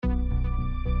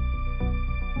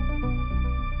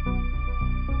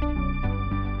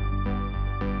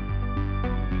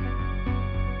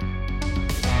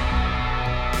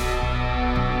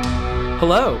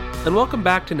Hello, and welcome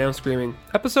back to Now Screaming,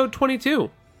 episode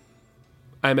 22.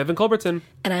 I'm Evan Culbertson.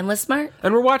 And I'm Liz Smart.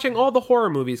 And we're watching all the horror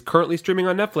movies currently streaming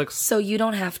on Netflix. So you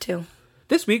don't have to.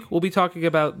 This week, we'll be talking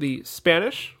about the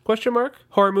Spanish,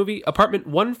 horror movie Apartment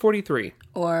 143.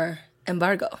 Or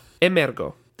Embargo.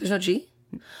 Emergo. There's no G?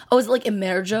 Oh, is it like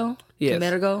emergo? Yes.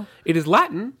 Emergo? It is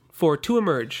Latin for to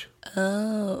emerge.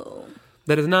 Oh.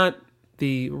 That is not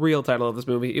the real title of this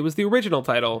movie. It was the original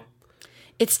title.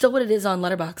 It's still what it is on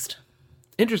Letterboxd.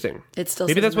 Interesting. It still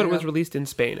Maybe says that's what it Emergo. was released in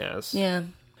Spain as. Yeah.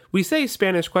 We say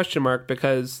Spanish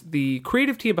because the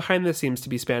creative team behind this seems to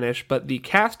be Spanish, but the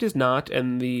cast is not,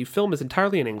 and the film is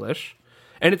entirely in English.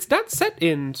 And it's not set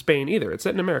in Spain either. It's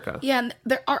set in America. Yeah, and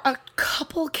there are a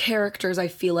couple characters I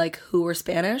feel like who are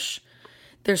Spanish.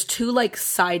 There's two like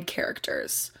side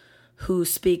characters who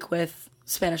speak with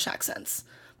Spanish accents.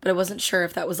 But I wasn't sure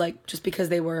if that was like just because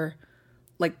they were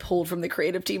like pulled from the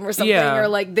creative team or something, Yeah. or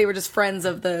like they were just friends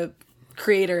of the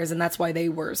creators and that's why they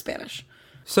were Spanish.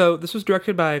 So this was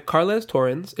directed by Carles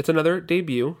Torrens. It's another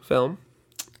debut film.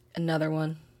 Another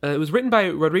one. It was written by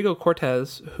Rodrigo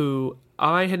Cortés, who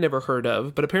I had never heard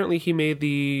of, but apparently he made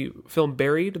the film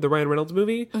Buried, the Ryan Reynolds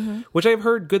movie, which I've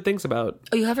heard good things about.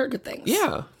 Oh, you have heard good things.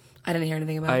 Yeah. I didn't hear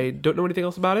anything about it. I don't know anything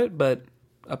else about it, but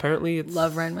apparently it's...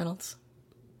 Love Ryan Reynolds.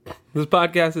 This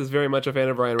podcast is very much a fan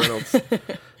of Ryan Reynolds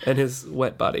and his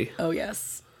wet body. Oh,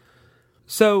 yes.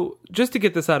 So, just to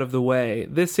get this out of the way,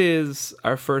 this is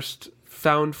our first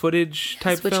found footage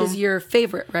type Which film. is your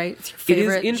favorite, right? It's your It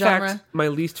favorite is, in genre. fact, my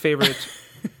least favorite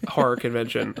horror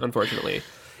convention, unfortunately.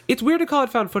 It's weird to call it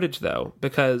found footage, though,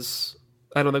 because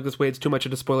I don't think this wades too much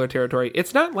into spoiler territory.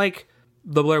 It's not like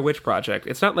the Blair Witch Project.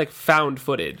 It's not like found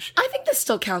footage. I think this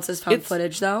still counts as found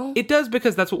footage, though. It does,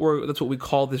 because that's what we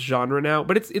call this genre now.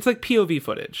 But it's like POV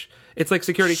footage. It's like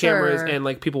security cameras and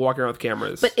like people walking around with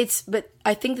cameras. But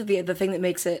I think that the thing that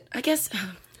makes it, I guess,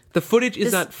 the footage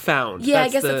is not found. yeah, I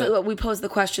guess that's what we pose the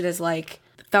question is like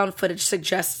found footage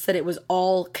suggests that it was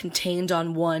all contained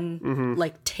on one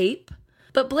like tape.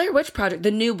 But Blair Witch Project,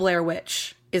 the new Blair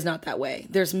Witch, is not that way.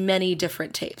 There's many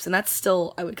different tapes, and that's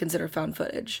still I would consider found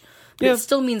footage. But it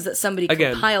still means that somebody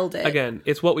compiled it. Again,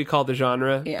 it's what we call the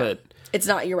genre, but it's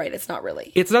not. You're right. It's not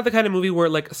really. it's not the kind of movie where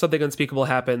like something unspeakable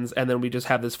happens and then we just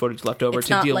have this footage left over It's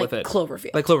to not deal like with it.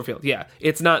 Cloverfield. Like Cloverfield, yeah.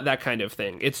 It's not that kind of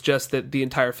thing. It's just that the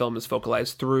entire film is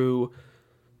focalized through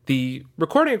the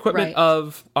recording equipment Right.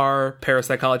 of our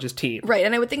parapsychologist team. Right,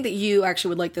 and I would think that you actually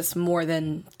would like this more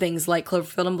than things like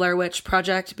Cloverfield and Blair Witch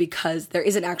Project because there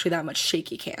isn't actually that much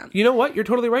shaky cam. You know what? You're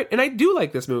totally right. And I do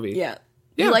like this movie. Yeah.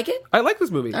 Yeah. You like it? I like this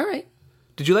movie. All right.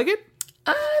 Did you like it?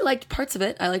 I liked parts of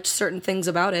it. I liked certain things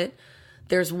about it.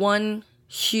 There's one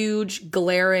huge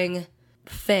glaring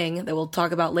thing that we'll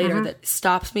talk about later that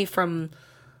stops me from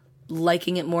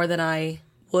liking it more than I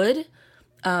would.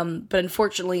 But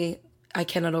unfortunately, I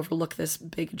cannot overlook this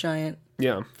big giant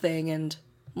Yeah. thing, and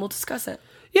we'll discuss it.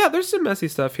 Yeah, there's some messy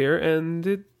stuff here, and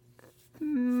it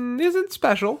isn't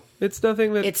special. It's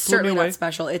nothing that It's blew me certainly away. not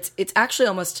special. It's actually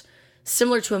almost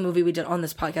similar to a movie we did on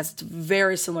this podcast. It's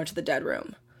very similar to The Dead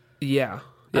Room. Yeah.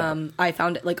 I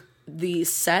found it like the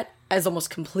set as almost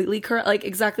completely correct, like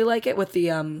exactly like it with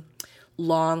the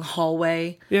long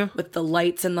hallway, Yeah. with the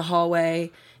lights in the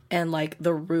hallway and like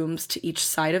the rooms to each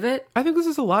side of it. I think this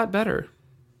is a lot better.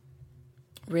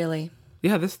 Really,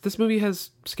 Yeah, this movie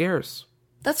has scares.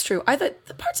 that's true. I thought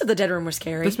the parts of The Dead Room were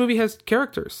scary. This movie has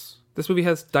characters. This movie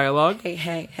has dialogue.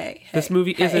 Hey. This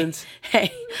movie isn't-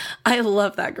 Hey, I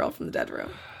love that girl from The Dead Room.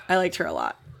 I liked her a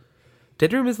lot.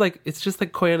 Dead Room is like, it's just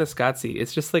like Koyaanisqatsi.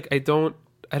 It's just like, I don't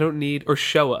need, or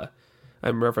Showa.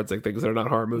 I'm referencing things that are not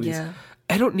horror movies. Yeah.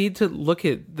 I don't need to look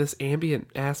at this ambient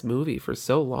ass movie for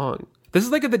so long. This is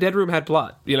like if the Dead Room had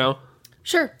plot, you know?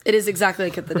 Sure, it is exactly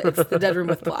like it's The Dead Room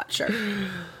with plot, sure.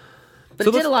 But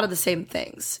it did a lot of the same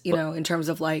things, you know, in terms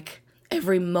of like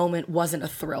every moment wasn't a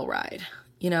thrill ride,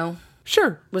 you know?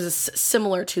 Sure. Was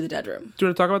similar to The Dead Room. Do you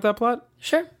want to talk about that plot?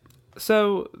 Sure.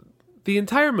 So, the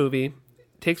entire movie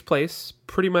takes place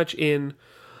pretty much in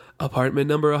apartment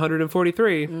number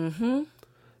 143. Mm-hmm.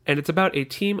 And it's about a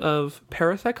team of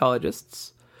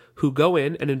parapsychologists who go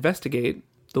in and investigate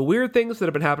the weird things that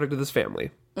have been happening to this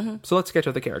family. Mm-hmm. So let's sketch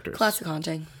out the characters. Classic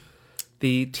haunting.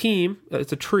 The team,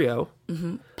 it's a trio.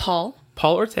 Mm-hmm. Paul.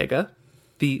 Paul Ortega,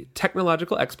 the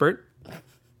technological expert.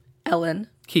 Ellen.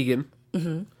 Keegan.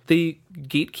 Mm-hmm. The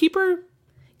gatekeeper.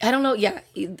 I don't know. Yeah.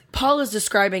 Paul is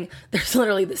describing, there's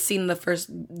literally the scene in the first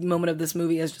moment of this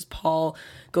movie is just Paul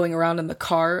going around in the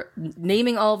car,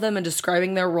 naming all of them and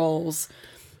describing their roles.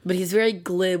 But he's very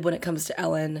glib when it comes to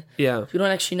Ellen. Yeah. We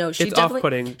don't actually know. It's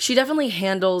off-putting. She definitely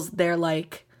handles their,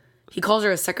 like, he calls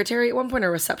her a secretary at one point, or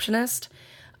a receptionist.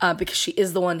 because she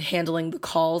is the one handling the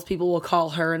calls. People will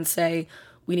call her and say,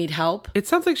 we need help. It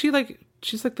sounds like she's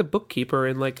like the bookkeeper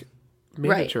and like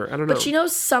manager. Right. I don't know. But she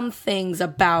knows some things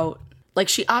about, like,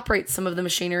 she operates some of the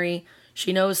machinery.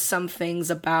 She knows some things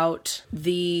about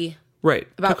the... Right.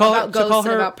 About ghosts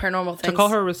and about paranormal things. To call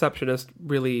her a receptionist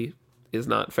really is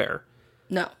not fair.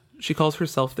 No. She calls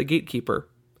herself the gatekeeper.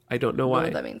 I don't know why.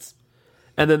 What that means.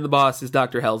 And then the boss is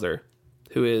Dr. Helzer,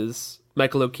 who is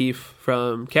Michael O'Keefe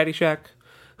from Caddyshack,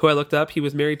 who I looked up. He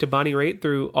was married to Bonnie Raitt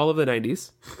through all of the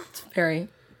 90s. It's a very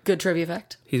good trivia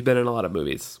fact. He's been in a lot of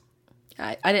movies.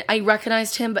 I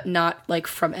recognized him, but not, like,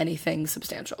 from anything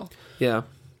substantial. Yeah.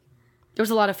 There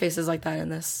was a lot of faces like that in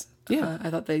this. Yeah. I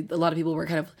thought a lot of people were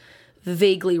kind of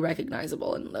vaguely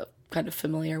recognizable in a kind of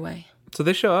familiar way. So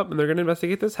they show up and they're going to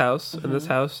investigate this house. And this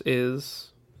house is...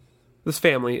 This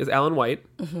family is Alan White,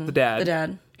 the dad. The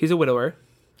dad. He's a widower.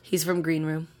 He's from Green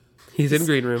Room. He's in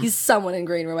Green Room. He's someone in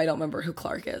Green Room. I don't remember who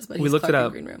Clark is, but he's We looked Clark it in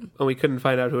up, Green Room. and we couldn't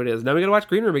find out who it is. Now we got to watch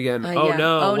Green Room again. Yeah.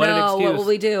 What an excuse. What will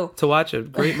we do? To watch a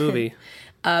great movie.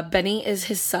 Benny is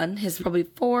his son. His probably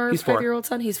 5-year-old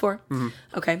son. He's 4. Mm-hmm.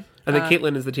 Okay. And then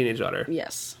Caitlin is the teenage daughter.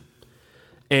 Yes.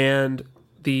 And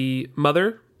the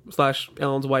mother /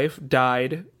 Ellen's wife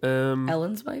died.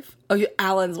 Ellen's wife? Oh,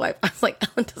 Alan's wife. I was like,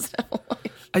 Ellen doesn't have a wife.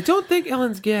 I don't think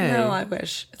Ellen's gay. No, I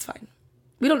wish. It's fine.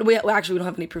 We don't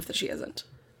have any proof that she isn't.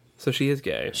 So she is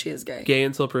gay. She is gay. Gay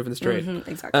until proven straight.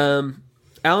 Exactly.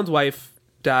 Alan's wife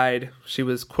died. She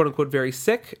was quote unquote very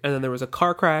sick, and then there was a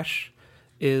car crash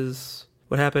is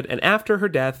what happened. And after her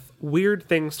death, weird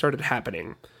things started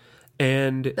happening.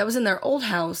 And that was in their old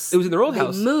house. It was in their old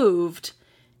house. They moved,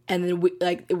 and then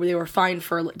they were fine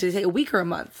for, did they say a week or a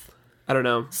month? I don't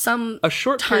know. A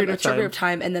short period of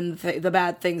time, and then the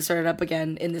bad things started up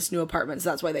again in this new apartment, so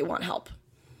that's why they want help.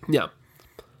 Yeah.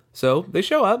 So they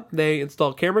show up. They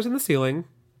install cameras in the ceiling.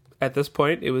 At this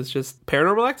point, it was just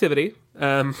Paranormal Activity.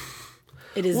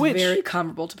 It is very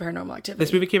comparable to Paranormal Activity.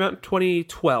 This movie came out in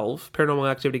 2012. Paranormal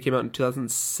Activity came out in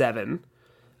 2007.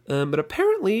 But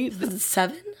apparently...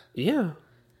 2007? Yeah.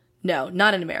 No,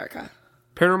 not in America.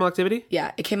 Paranormal Activity?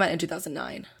 Yeah, it came out in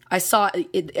 2009. I saw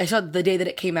it. I saw the day that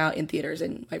it came out in theaters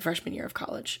in my freshman year of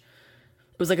college.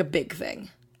 It was like a big thing.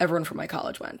 Everyone from my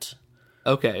college went.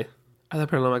 Okay. I thought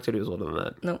Paranormal Activity was older than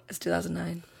that. No, it's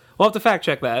 2009. We'll have to fact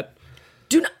check that.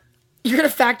 You're going to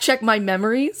fact check my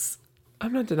memories?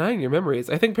 I'm not denying your memories.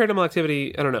 I think Paranormal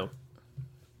Activity, I don't know.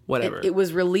 Whatever. It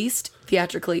was released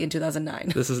theatrically in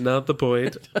 2009. This is not the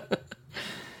point.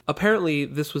 Apparently,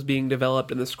 this was being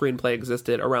developed and the screenplay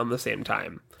existed around the same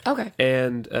time. Okay.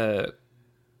 And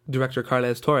director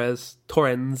Carles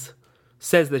Torrens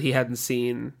says that he hadn't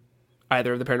seen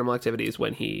either of the Paranormal Activities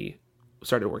when he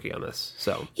started working on this.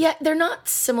 So yeah, they're not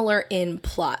similar in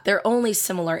plot. They're only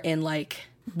similar in like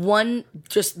one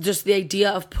just the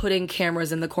idea of putting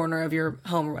cameras in the corner of your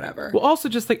home or whatever. Well, also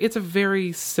just like it's a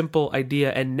very simple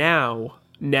idea, and now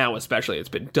especially it's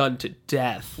been done to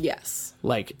death. Yes.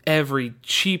 Like every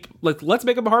cheap, like let's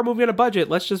make a horror movie on a budget.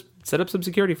 Let's just set up some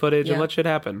security footage and let shit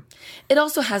happen. It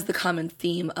also has the common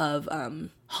theme of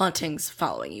hauntings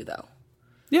following you, though.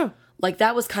 Yeah. Like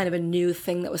that was kind of a new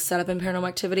thing that was set up in Paranormal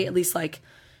Activity, at least like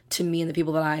to me and the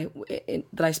people that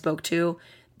I spoke to,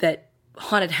 that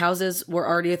haunted houses were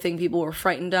already a thing people were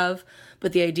frightened of,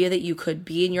 but the idea that you could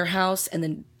be in your house and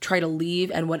then try to leave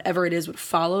and whatever it is would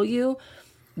follow you,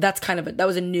 that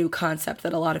was a new concept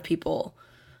that a lot of people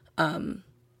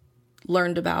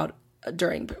learned about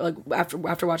during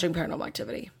after watching Paranormal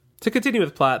Activity. To continue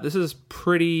with plot, this is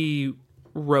pretty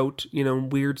rote,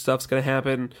 weird stuff's going to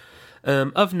happen.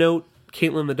 Of note,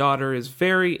 Caitlin, the daughter, is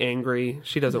very angry.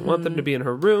 She doesn't want them to be in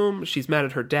her room. She's mad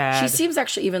at her dad. She seems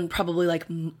actually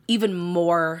even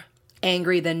more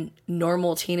angry than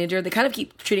normal teenager. They kind of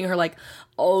keep treating her like,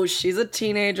 oh, she's a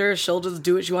teenager. She'll just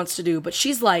do what she wants to do. But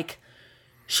she's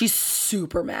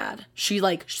super mad. She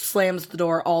slams the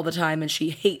door all the time and she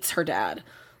hates her dad.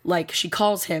 Like she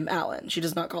calls him Alan. She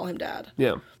does not call him dad.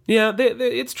 Yeah. Yeah,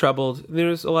 it's troubled.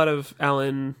 There's a lot of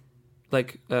Alan,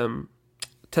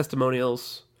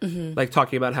 testimonials,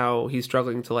 talking about how he's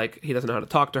struggling to, he doesn't know how to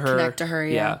talk to her. Connect to her,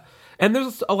 yeah. And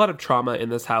there's a lot of trauma in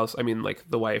this house. I mean,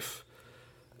 the wife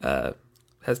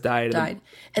has died. And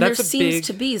there seems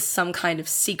to be some kind of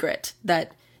secret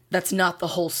that's not the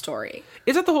whole story.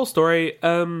 Is that the whole story?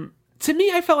 To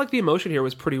me, I felt like the emotion here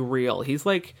was pretty real. He's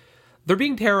they're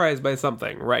being terrorized by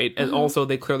something, right? And also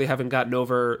they clearly haven't gotten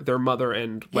over their mother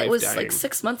and wife dying. It was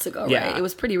 6 months ago, right? It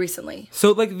was pretty recently.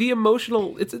 So the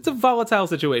emotional, it's a volatile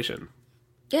situation.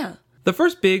 Yeah. The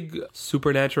first big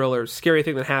supernatural or scary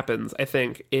thing that happens, I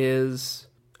think, is,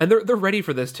 and they're ready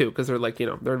for this too, because they're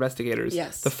they're investigators.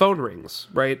 Yes. The phone rings,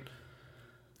 right?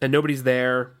 And nobody's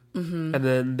there. and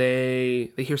then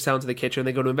they hear sounds in the kitchen.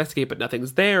 They go to investigate, but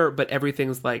nothing's there. But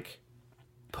everything's like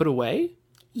put away.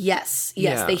 Yes.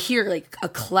 Yeah. They hear like a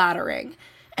clattering,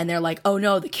 and they're like, "Oh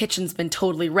no, the kitchen's been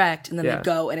totally wrecked." And then Yeah. they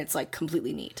go, and it's like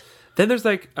completely neat. Then there's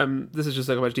like this is just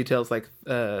like a bunch of details. Like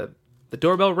the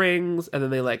doorbell rings, and then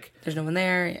they like There's no one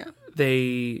there. Yeah.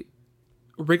 they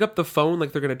ring up the phone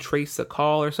like they're gonna trace a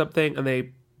call or something, and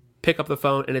they pick up the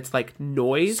phone, and it's like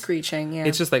noise. Screeching. Yeah.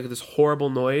 It's just like this horrible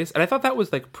noise, and I thought that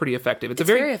was like pretty effective. It's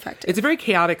very effective. It's a very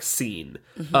chaotic scene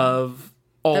of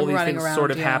all Them these running things around,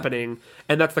 sort of yeah. happening,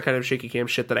 and that's the kind of shaky cam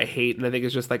shit that I hate, and I think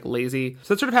is just like lazy.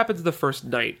 So that sort of happens the first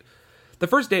night. The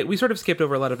first day, we sort of skipped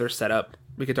over a lot of their setup.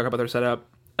 We could talk about their setup.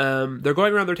 They're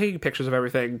going around, they're taking pictures of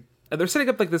everything, and they're setting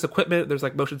up like this equipment. There's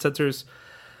like motion sensors.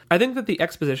 I think that the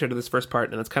exposition of this first part,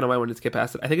 and that's kind of why I wanted to skip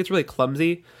past it, I think it's really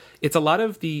clumsy. It's a lot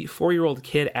of the 4-year-old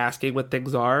kid asking what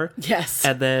things are. Yes.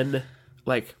 And then,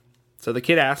 like, so the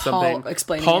kid asks Paul something.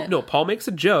 explaining Paul, it. No, Paul makes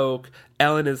a joke.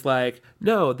 Ellen is like,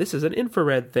 no, this is an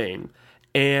infrared thing.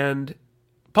 And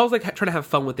Paul's like trying to have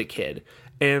fun with the kid.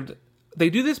 And they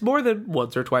do this more than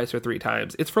once or twice or 3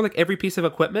 times. It's for like every piece of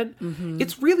equipment.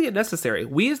 It's really unnecessary.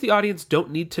 We as the audience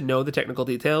don't need to know the technical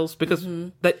details because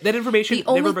that information The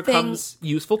only never becomes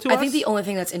useful to us. I think the only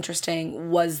thing that's interesting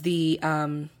was the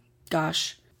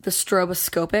the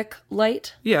stroboscopic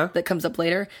light Yeah. that comes up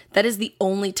later. That is the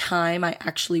only time I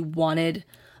actually wanted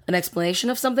an explanation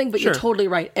of something, but you're Sure. totally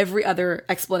right. Every other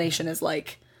explanation is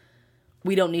like,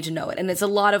 we don't need to know it. And it's a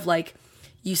lot of like,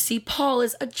 you see Paul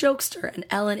is a jokester and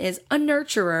Ellen is a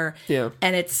nurturer. Yeah.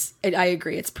 And I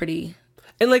agree, it's pretty...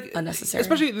 And like unnecessary.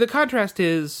 especially the contrast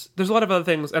is there's a lot of other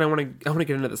things, and I want to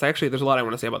get into this. Actually, there's a lot I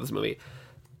want to say about this movie.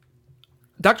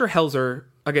 Dr. Helzer,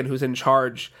 again, who's in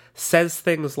charge, says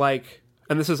things like,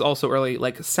 and this is also early,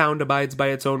 like sound abides by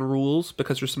its own rules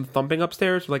because there's some thumping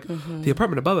upstairs. Like the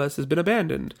apartment above us has been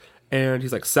abandoned, and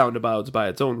he's like sound abides by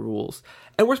its own rules,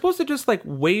 and we're supposed to just like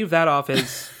wave that off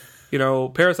as. You know,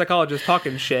 parapsychologists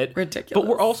talking shit. Ridiculous. But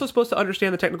we're also supposed to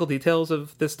understand the technical details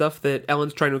of this stuff that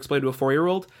Ellen's trying to explain to a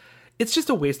 4-year-old. It's just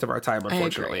a waste of our time,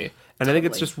 unfortunately. agree. And I think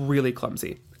it's just really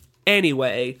clumsy.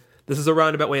 Anyway, this is a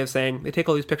roundabout way of saying they take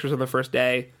all these pictures on the first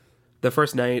day, the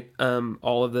first night.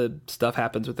 All of the stuff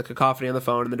happens with the cacophony on the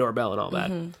phone and the doorbell and all that.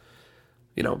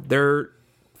 You know, they're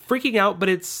freaking out, but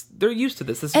they're used to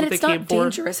this. This is And what they it's came not for.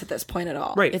 dangerous at this point at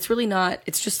all. Right. It's really not.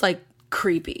 It's just like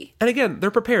creepy. And again,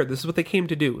 they're prepared. This is what they came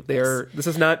to do. This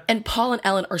is not. And Paul and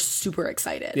Ellen are super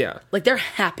excited. Yeah. Like they're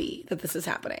happy that this is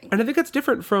happening. And I think that's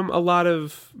different from a lot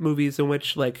of movies in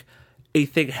which, like, a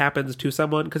thing happens to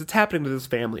someone because it's happening to this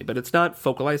family, but it's not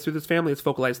focalized through this family. It's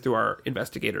focalized through our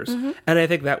investigators. And I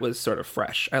think that was sort of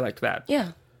fresh. I liked that.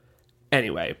 Yeah.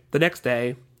 Anyway, the next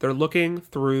day, they're looking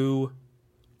through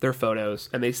their photos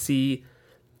and they see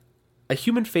a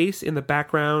human face in the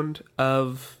background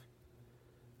of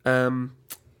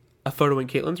a photo in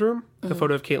Caitlin's room, the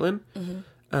photo of Caitlin.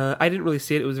 I didn't really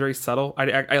see it. It was very subtle.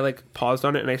 I like paused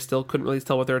on it and I still couldn't really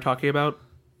tell what they were talking about.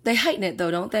 They heighten it though,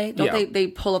 don't they? Don't Yeah. they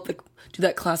pull up do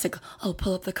that classic,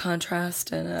 pull up the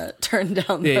contrast and turn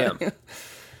down Yeah, the...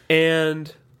 And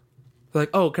they're like,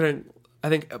 oh, I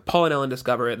think Paul and Ellen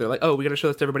discover it. They're like, oh, we got to show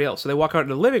this to everybody else. So they walk out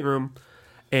into the living room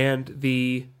and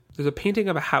there's a painting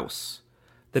of a house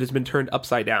that has been turned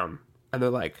upside down. And they're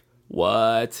like,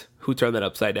 what? Who turned that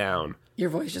upside down? Your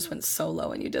voice just went so low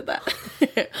when you did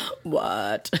that.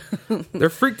 What? They're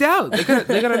freaked out. They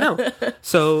gotta know.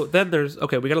 So then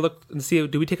we gotta look and see,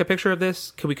 do we take a picture of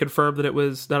this? Can we confirm that it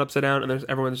was not upside down? And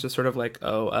everyone's just sort of like,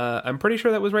 I'm pretty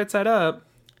sure that was right side up.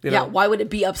 You know? Yeah, why would it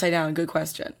be upside down? Good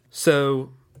question.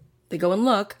 So They go and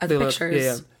look at the look, pictures.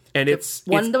 yeah. And it's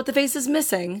with the face is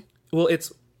missing. well,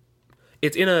 it's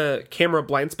in a camera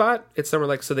blind spot. It's somewhere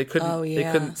like, so they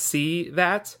couldn't see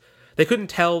that. They couldn't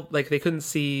tell, like, they couldn't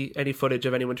see any footage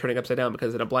of anyone turning upside down because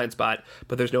it's in a blind spot,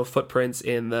 but there's no footprints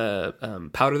in the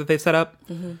powder that they've set up.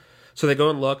 So they go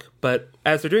and look, but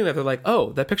as they're doing that, they're like,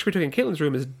 oh, that picture we took in Caitlin's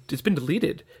room it's been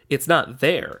deleted. It's not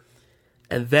there.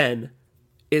 And then,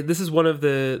 this is one of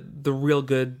the real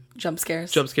good Jump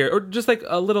scares. jump scare, or just like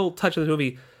a little touch of the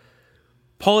movie.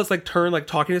 Paul is like turned, like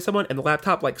talking to someone, and the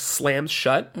laptop like slams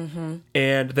shut, and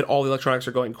then all the electronics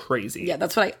are going crazy. Yeah,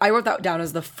 that's what I wrote that down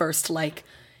as the first, like,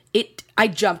 I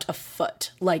jumped a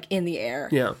foot, like, in the air.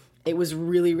 Yeah. It was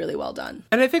really, really well done.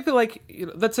 And I think that, like,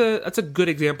 that's a good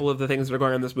example of the things that are going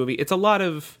on in this movie. It's a lot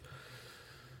of,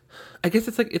 I guess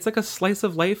it's like a slice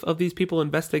of life of these people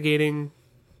investigating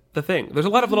the thing. There's a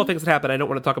lot of little things that happen. I don't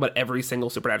want to talk about every single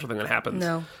supernatural thing that happens.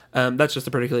 No. That's just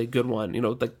a particularly good one. You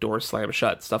know, like doors slam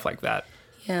shut, stuff like that.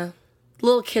 Yeah.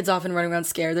 Little kids often running around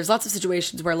scared. There's lots of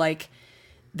situations where, like,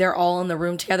 they're all in the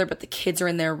room together, but the kids are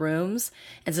in their rooms,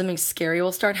 and something scary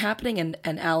will start happening,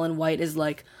 and Alan White is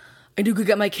like, I need to go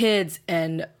get my kids,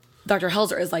 and Dr.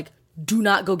 Helzer is like, do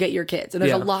not go get your kids. And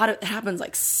there's a lot of, it happens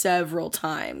like several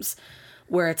times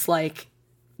where it's like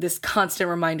this constant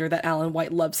reminder that Alan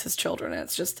White loves his children. And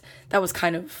it's just, that was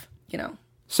kind of,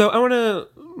 So I want to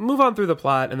move on through the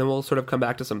plot, and then we'll sort of come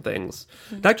back to some things.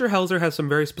 Mm-hmm. Dr. Helzer has some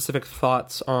very specific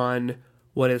thoughts on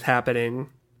what is happening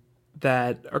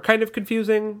that are kind of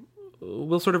confusing.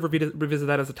 We'll sort of revisit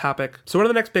that as a topic. So one of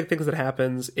the next big things that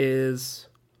happens is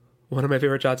one of my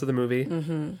favorite shots of the movie.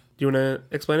 Mm-hmm. Do you want to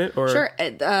explain it? Or Sure.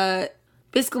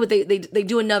 Basically, what they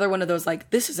do another one of those, like,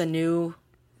 this is a new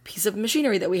piece of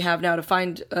machinery that we have now to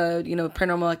find,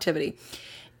 paranormal activity.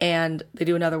 And they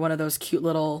do another one of those cute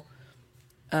little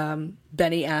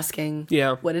Benny asking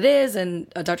what it is, and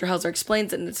Dr. Helzer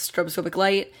explains it, and it's a stroboscopic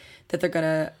light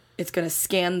that it's gonna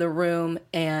scan the room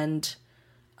and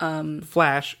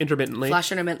flash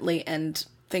intermittently, and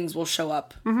things will show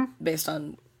up based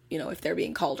on if they're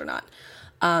being called or not.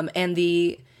 And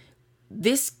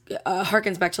this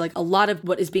harkens back to like a lot of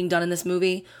what is being done in this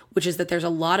movie, which is that there's a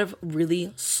lot of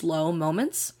really slow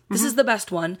moments. This is the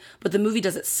best one, but the movie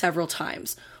does it several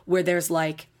times where there's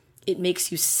like, it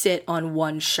makes you sit on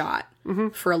one shot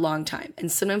for a long time.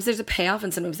 And sometimes there's a payoff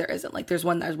and sometimes there isn't. Like there's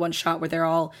one shot where they're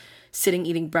all sitting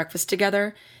eating breakfast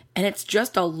together, and it's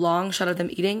just a long shot of them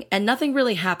eating and nothing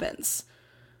really happens.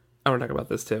 I want to talk about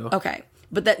this too. Okay.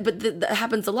 But that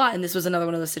happens a lot, and this was another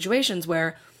one of those situations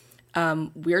where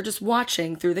we're just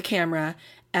watching through the camera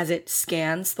as it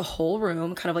scans the whole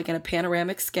room, kind of like in a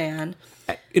panoramic scan.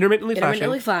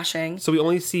 Intermittently flashing. So we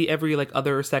only see every like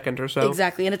other second or so.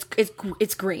 Exactly, and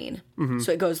it's green. Mm-hmm.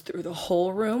 So it goes through the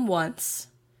whole room once.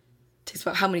 Takes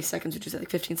about, how many seconds would you say? Like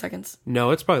 15 seconds?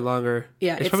 No, it's probably longer.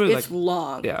 Yeah, it's probably it's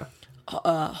long. Yeah.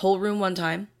 Whole room one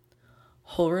time,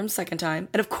 whole room second time,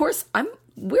 and of course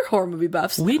we're horror movie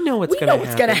buffs. We know what's going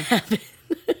to happen.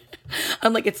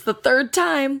 I'm like, it's the third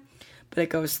time, but it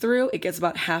goes through. It gets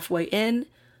about halfway in.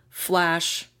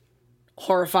 Flash,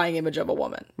 horrifying image of a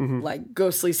woman, like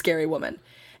ghostly, scary woman.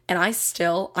 And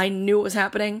I knew it was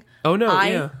happening. Oh no!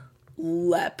 I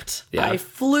leapt. Yeah. I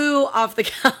flew off the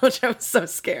couch. I was so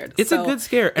scared. It's a good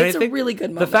scare. And it's I think a really good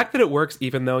moment. The fact that it works,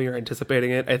 even though you're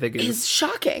anticipating it, I think is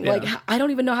shocking. Yeah. Like, I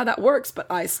don't even know how that works, but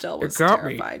I still was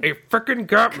terrified. It freaking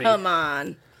got me. Come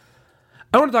on.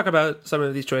 I want to talk about some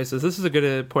of these choices. This is a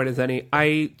good point as any.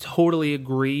 I totally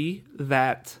agree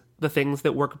that the things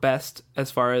that work best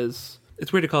as far as,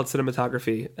 it's weird to call it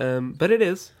cinematography, but it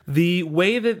is. The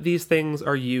way that these things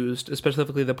are used,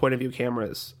 specifically the point of view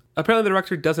cameras. Apparently the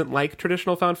director doesn't like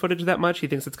traditional found footage that much. He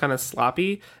thinks it's kind of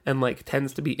sloppy and like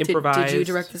tends to be improvised. Did you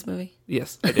direct this movie?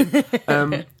 Yes, I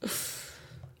did.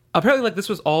 Apparently, like, this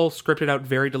was all scripted out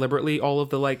very deliberately. All of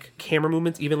the, like, camera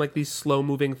movements, even, like, these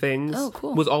slow-moving things,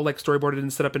 was all, like, storyboarded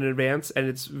and set up in advance, and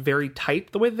it's very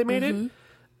tight the way that they made it.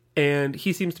 And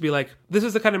he seems to be like, this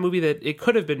is the kind of movie that it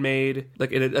could have been made,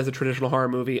 like, as a traditional horror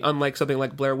movie, unlike something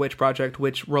like Blair Witch Project,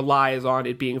 which relies on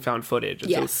it being found footage.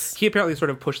 And so he apparently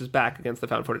sort of pushes back against the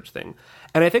found footage thing.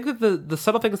 And I think that the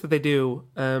subtle things that they do...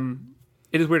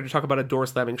 it is weird to talk about a door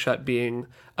slamming shut being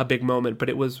a big moment, but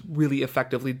it was really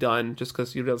effectively done just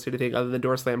because you don't see anything other than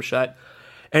door slam shut.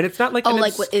 And it's not like an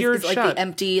obscure shot. Like the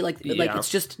empty, like it's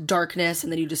just darkness,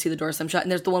 and then you just see the door slam shut.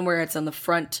 And there's the one where it's on the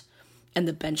front, and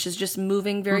the bench is just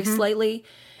moving very slightly.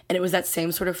 And it was that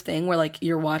same sort of thing where like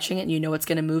you're watching it and you know it's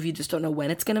going to move, you just don't know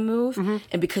when it's going to move.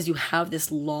 And because you have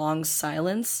this long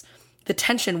silence, the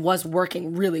tension was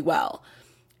working really well.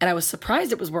 And I was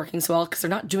surprised it was working so well because they're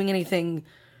not doing anything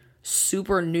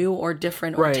super new or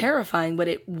different or terrifying, but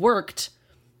it worked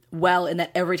well in that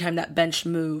every time that bench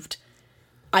moved,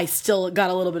 I still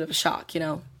got a little bit of a shock,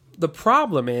 The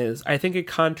problem is, I think it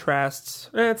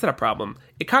contrasts... it's not a problem.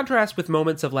 It contrasts with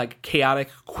moments of, like, chaotic,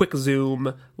 quick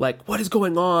zoom, like, what is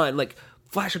going on? Like,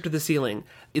 flash up to the ceiling.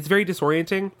 It's very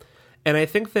disorienting, and I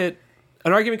think that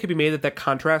an argument could be made that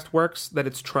contrast works, that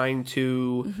it's trying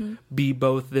to be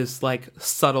both this, like,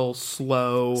 subtle,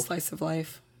 slow... slice of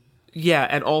life. Yeah,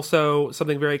 and also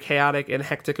something very chaotic and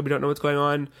hectic and we don't know what's going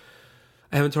on.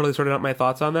 I haven't totally sorted out my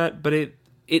thoughts on that, but it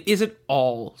isn't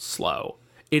all slow.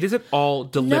 It isn't all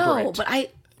deliberate. No,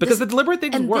 but because the deliberate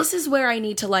things and work. This is where I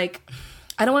need to, like...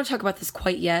 I don't want to talk about this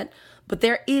quite yet, but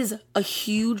there is a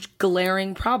huge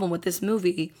glaring problem with this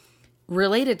movie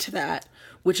related to that,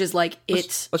 which is, like,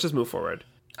 Let's just move forward.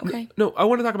 Okay. No, I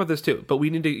want to talk about this too, but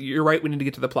you're right, we need to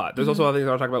get to the plot. There's also other things I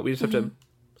want to talk about. We just have to...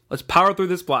 Let's power through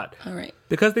this plot. All right.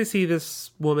 Because they see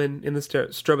this woman in the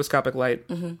stroboscopic light.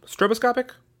 Stroboscopic?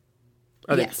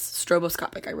 Yes,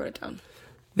 stroboscopic. I wrote it down.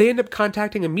 they end up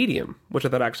contacting a medium, which I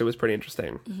thought actually was pretty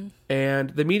interesting.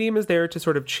 And the medium is there to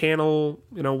sort of channel,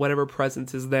 whatever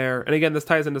presence is there. And again, this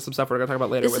ties into some stuff we're going to talk about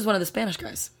later. This is one of the Spanish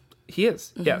guys. He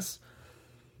is, yes.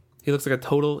 He looks like a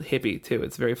total hippie, too.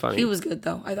 It's very funny. He was good,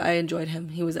 though. I enjoyed him.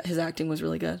 His acting was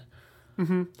really good.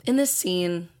 In this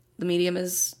scene, the medium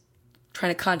is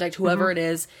trying to contact whoever it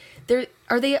is.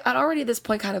 Are they already at this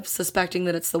point kind of suspecting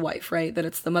that it's the wife, right? That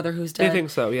it's the mother who's dead? They think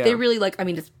so, yeah. They really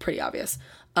it's pretty obvious.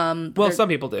 Well, some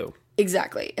people do.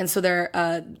 Exactly. And so they're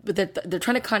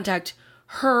trying to contact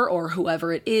her or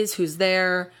whoever it is who's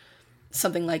there,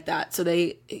 something like that. So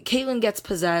Caitlin gets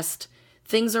possessed.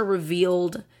 Things are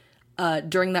revealed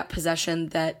during that possession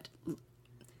that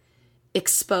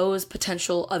expose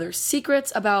potential other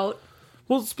secrets about...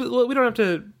 Well, we don't have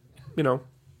to,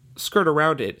 skirt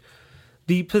around it.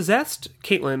 The possessed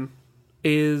Caitlin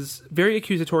is very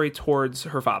accusatory towards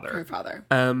her father.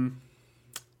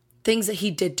 Things that he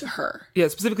did to her. Yeah,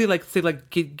 specifically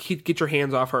get your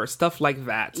hands off her, stuff like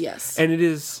that. Yes. And it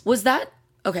is... Was that...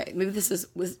 Okay, maybe this is...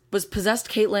 Was possessed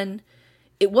Caitlin...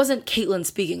 It wasn't Caitlin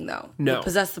speaking, though. No. The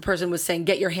possessed person was saying,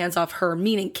 get your hands off her,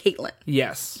 meaning Caitlin.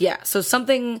 Yes. Yeah, so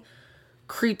something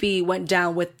creepy went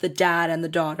down with the dad and the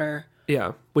daughter.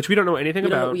 Yeah, which we don't know anything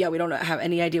about. We don't have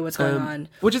any idea what's going on.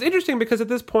 Which is interesting because at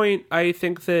this point, I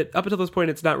think that up until this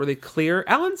point, it's not really clear.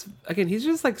 Alan's, again, he's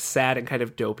just sad and kind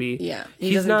of dopey. Yeah,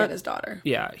 he doesn't get his daughter.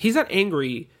 Yeah, he's not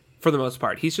angry for the most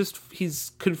part.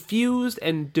 He's confused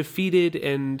and defeated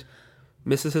and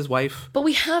misses his wife. But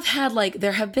we have had,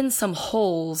 there have been some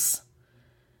holes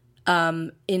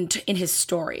in his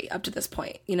story up to this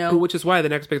point, Which is why the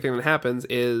next big thing that happens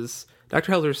is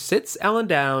Dr. Helzer sits Alan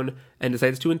down and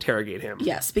decides to interrogate him.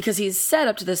 Yes, because he's said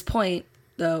up to this point,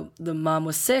 the mom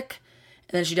was sick,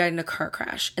 and then she died in a car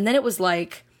crash. And then it was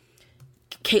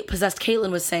possessed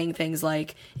Caitlin was saying things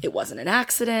like, it wasn't an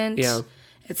accident,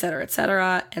 et cetera, et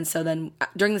cetera. And so then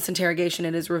during this interrogation,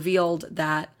 it is revealed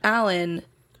that Alan's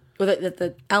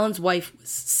wife was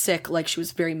sick, she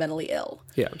was very mentally ill.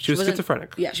 Yeah, she was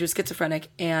schizophrenic. Yeah, she was schizophrenic,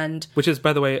 and... Which is,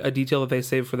 by the way, a detail that they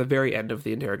save for the very end of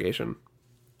the interrogation.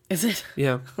 Is it?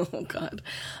 Yeah. Oh, God.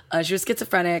 She was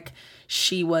schizophrenic.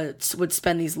 She would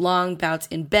spend these long bouts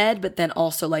in bed, but then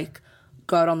also,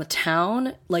 go out on the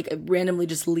town, randomly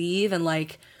just leave and,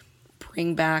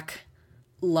 bring back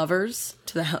lovers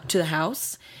to the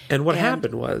house. And what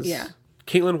happened was... Yeah.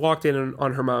 Caitlin walked in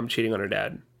on her mom cheating on her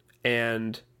dad,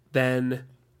 and then...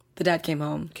 The dad came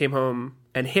home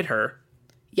and hit her.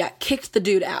 Yeah, kicked the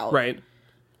dude out. Right.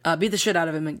 Beat the shit out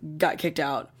of him and got kicked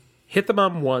out. Hit the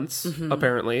mom once,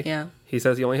 apparently. Yeah. He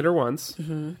says he only hit her once.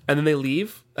 And then they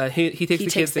leave. He takes the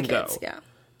kids and go. Yeah.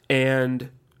 And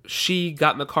she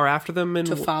got in the car after them. And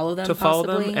to follow them,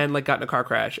 and got in a car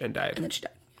crash and died. And then she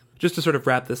died. Just to sort of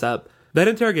wrap this up. That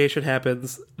interrogation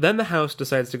happens. Then the house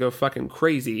decides to go fucking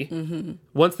crazy.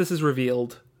 Once this is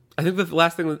revealed, I think the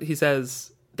last thing that he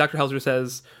says, Dr. Helzer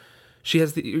says...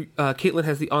 Caitlin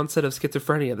has the onset of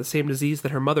schizophrenia, the same disease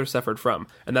that her mother suffered from.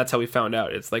 And that's how we found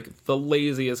out. It's the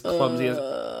laziest,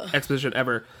 clumsiest exposition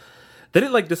ever. Then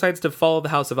it decides to follow the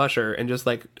House of Usher and just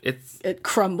it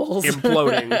crumbles.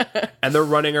 Imploding. And they're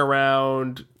running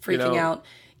around. Freaking out.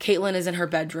 Caitlin is in her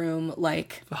bedroom,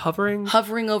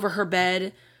 hovering over her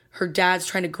bed. Her dad's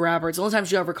trying to grab her. It's the only time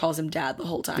she ever calls him dad the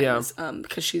whole time. Yeah.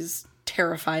 Because she's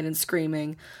terrified and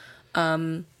screaming.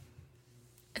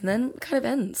 And then it kind of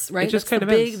ends, right? It just kind of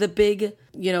ends. The big,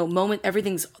 moment.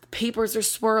 The papers are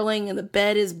swirling and the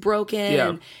bed is broken. Yeah.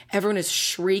 And everyone is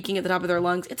shrieking at the top of their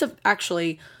lungs. It's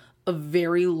actually a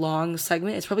very long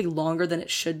segment. It's probably longer than it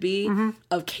should be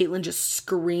of Caitlin just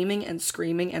screaming and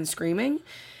screaming and screaming.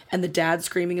 And the dad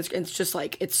screaming. It's just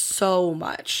it's so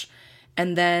much.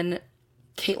 And then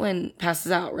Caitlin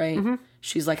passes out, right?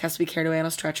 She's has to be carried away on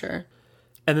a stretcher.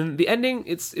 And then the ending,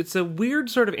 it's a weird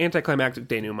sort of anticlimactic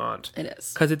denouement. It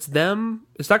is. Because it's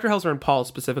Dr. Helzer and Paul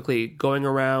specifically going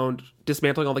around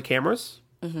dismantling all the cameras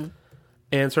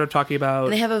and sort of talking about...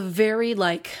 And they have a very,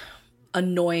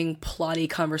 annoying, plotty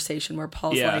conversation where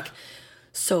Paul's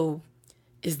so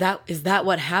is that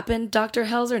what happened, Dr.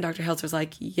 Helzer? And Dr. Helzer's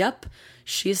like, yep,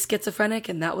 she's schizophrenic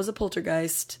and that was a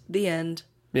poltergeist. The end.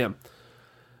 Yeah.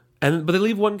 But they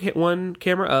leave one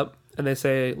camera up. And they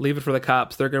say, leave it for the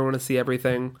cops. They're going to want to see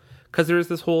everything. Because there's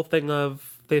this whole thing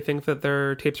of they think that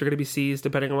their tapes are going to be seized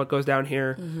depending on what goes down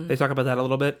here. They talk about that a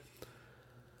little bit.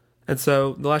 And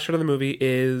so the last shot of the movie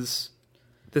is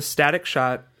the static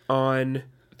shot on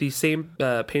the same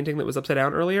painting that was upside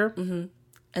down earlier. And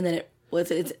then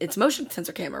it's motion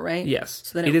sensor camera, right? Yes.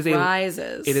 So then it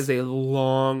rises. It is a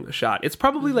long shot. It's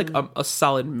probably a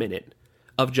solid minute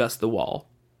of just the wall.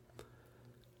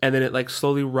 And then it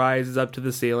slowly rises up to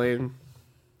the ceiling.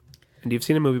 and you've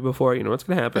seen a movie before, you know what's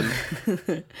going to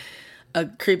happen. A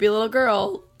creepy little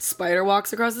girl, spider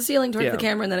walks across the ceiling towards Yeah. the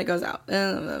camera, and then it goes out.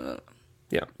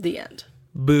 Yeah. The end.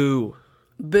 Boo.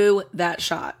 Boo that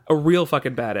shot. A real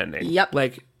fucking bad ending. Yep.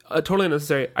 Like, totally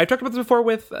unnecessary. I talked about this before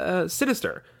with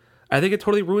Sinister. I think it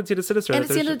totally ruins the end of Sinister. And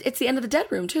it's the end of the dead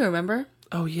room, too, remember?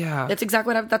 Oh, yeah. That's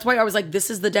exactly that's why I was like, this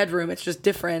is the dead room. It's just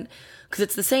different. Because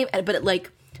it's the same, but it,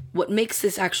 like, what makes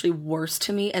this actually worse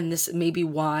to me, and this may be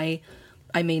why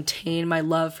I maintain my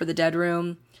love for the dead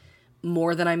room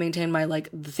more than I maintain my, like,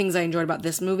 the things I enjoyed about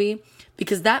this movie,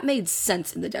 because that made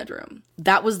sense in the dead room.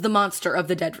 That was the monster of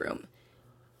the dead room.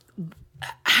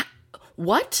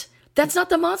 What? That's not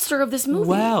the monster of this movie.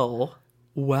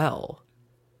 Well.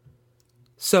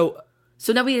 So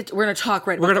now we're going to talk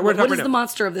right We're now. gonna What talk is right the now.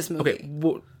 monster of this movie? Okay,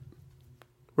 we're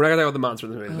not gonna talk about the monster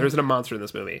in this movie. There isn't a monster in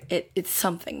this movie. It's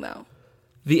something, though.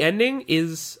 The ending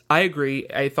is, I agree.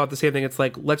 I thought the same thing. It's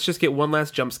like, let's just get one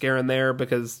last jump scare in there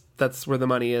because that's where the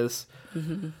money is.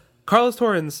 Mm-hmm. Carlos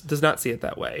Torrens does not see it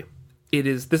that way.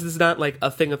 This is not like a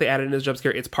thing that they added in as a jump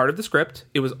scare. It's part of the script.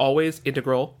 It was always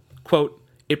integral. Quote,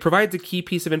 it provides a key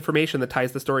piece of information that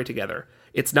ties the story together.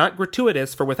 It's not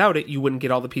gratuitous, for without it, you wouldn't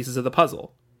get all the pieces of the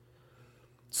puzzle.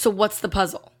 So what's the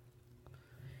puzzle?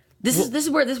 This is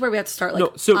where we have to start. Like,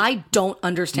 No, so I don't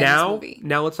understand this movie.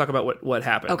 Now let's talk about what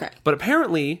happened. Okay. But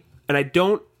apparently, and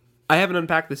I haven't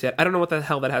unpacked this yet. I don't know what the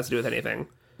hell that has to do with anything.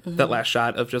 Mm-hmm. That last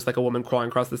shot of just like a woman crawling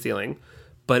across the ceiling.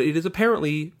 But it is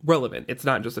apparently relevant. It's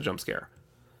not just a jump scare.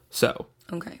 So.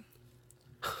 Okay.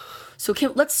 So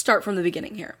Kim, let's start from the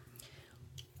beginning here.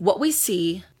 What we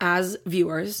see as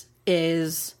viewers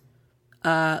is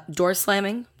doors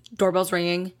slamming, doorbells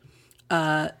ringing,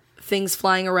 things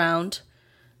flying around.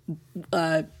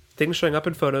 Things showing up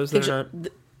in photos that are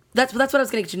not. That's what I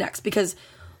was going to get to next, because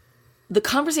the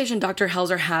conversation Dr.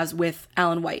 Helzer has with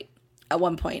Alan White at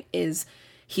one point is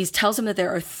he tells him that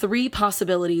there are 3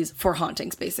 possibilities for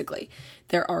hauntings, basically.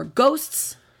 There are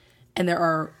ghosts, and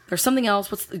there's something else.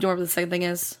 Do you remember what the second thing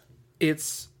is?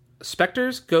 It's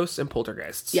specters, ghosts, and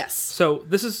poltergeists. Yes. So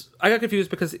I got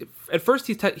confused because at first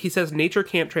he says nature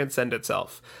can't transcend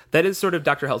itself. That is sort of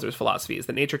Dr. Helzer's philosophy, is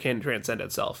that nature can transcend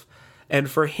itself. And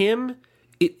for him,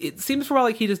 it seems for a while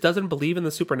like he just doesn't believe in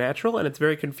the supernatural, and it's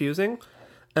very confusing.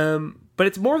 But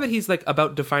it's more that he's like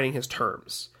about defining his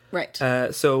terms. Right.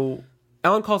 So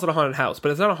Alan calls it a haunted house,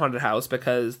 but it's not a haunted house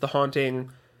because the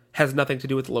haunting has nothing to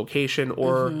do with the location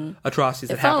or atrocities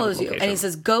that happen. It follows you. And he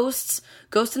says ghosts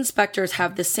and specters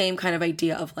have the same kind of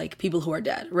idea of like people who are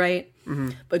dead, right?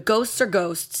 Mm-hmm. But ghosts are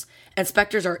ghosts, and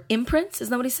specters are imprints.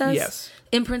 Isn't that what he says? Yes.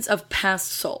 Imprints of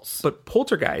past souls. But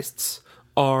poltergeists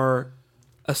are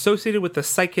associated with the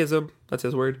psychism, that's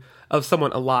his word, of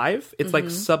someone alive. It's like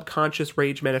subconscious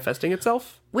rage manifesting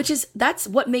itself. That's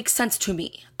what makes sense to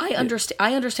me. I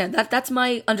understand that. That's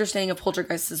my understanding of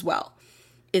poltergeists as well.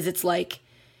 Is it's like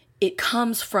it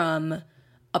comes from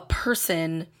a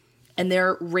person and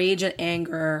their rage and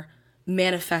anger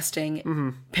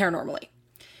manifesting paranormally.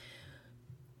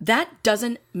 That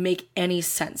doesn't make any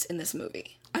sense in this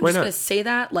movie. I'm just going to say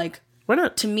that, like, why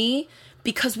not? To me,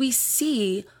 because we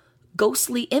see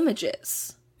ghostly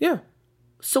images. Yeah.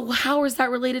 So how is that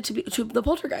related to the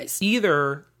poltergeist?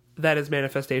 Either that is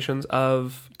manifestations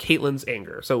of Caitlin's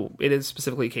anger. So it is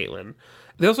specifically Caitlin.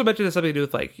 They also mentioned it has something to do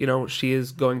with, like, you know, she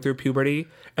is going through puberty,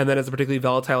 and then it's a particularly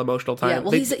volatile emotional time. Yeah,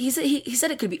 well, he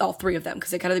said it could be all 3 of them,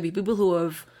 because they kind of be people who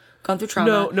have gone through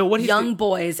trauma, young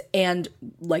boys, and,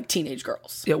 like, teenage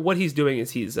girls. Yeah, what he's doing is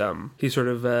he's sort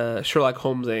of Sherlock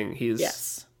Holmesing.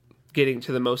 He's getting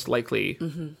to the most likely,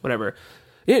 whatever.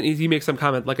 Yeah, he makes some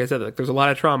comment, like I said, like, there's a lot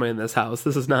of trauma in this house.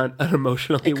 This is not an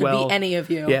emotionally it could be any of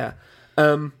you. Yeah.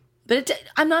 But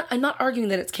I'm not arguing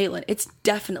that it's Caitlin. It's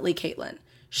definitely Caitlin.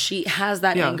 She has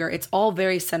that anger. It's all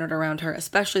very centered around her,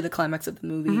 especially the climax of the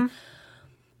movie. Mm-hmm.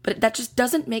 But that just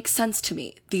doesn't make sense to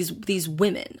me. These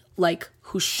women, like,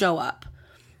 who show up.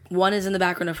 One is in the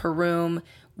background of her room.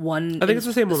 One I think it's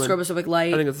the same woman. Stroboscopic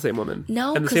light. I think it's the same woman.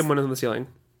 No, and the same one is on the ceiling.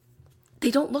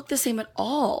 They don't look the same at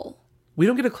all. We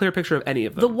don't get a clear picture of any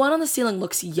of them. The one on the ceiling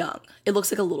looks young. It looks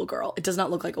like a little girl. It does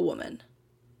not look like a woman.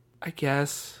 I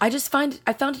guess. I found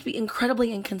it to be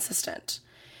incredibly inconsistent.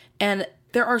 And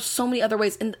there are so many other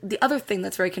ways. And the other thing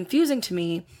that's very confusing to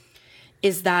me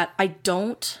is that at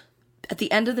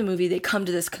the end of the movie, they come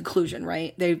to this conclusion,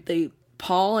 right?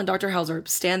 Paul and Dr. Helzer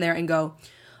stand there and go,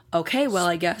 okay, well,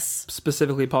 I guess.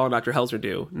 Specifically, Paul and Dr. Helzer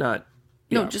do, not.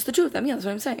 No, just the two of them. Yeah, that's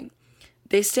what I'm saying.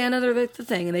 They stand under the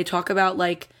thing and they talk about,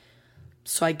 like,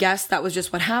 so I guess that was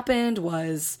just what happened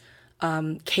was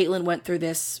Caitlin went through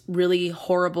this really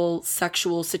horrible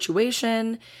sexual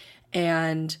situation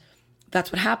and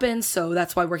that's what happened. So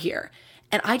that's why we're here.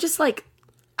 And I just, like,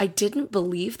 I didn't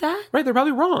believe that. Right, they're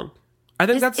probably wrong. I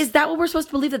think Is that what we're supposed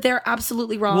to believe, that they're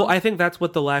absolutely wrong? Well, I think that's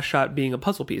what the last shot being a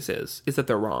puzzle piece is that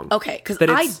they're wrong. Okay, because I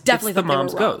definitely it's thought the they were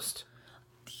mom's wrong. ghost.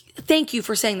 Thank you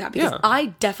for saying that, because I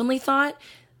definitely thought,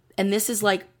 and this is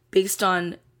like based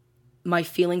on my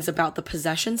feelings about the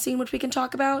possession scene, which we can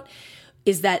talk about,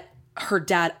 is that her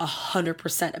dad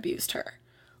 100% abused her.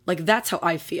 Like, that's how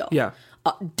I feel. Yeah.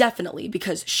 Definitely,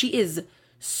 because she is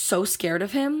so scared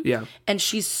of him. Yeah. And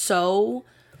she's so...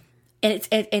 And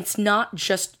it's not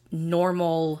just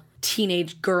normal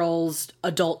teenage girls,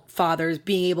 adult fathers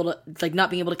being able to, like,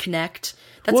 not being able to connect.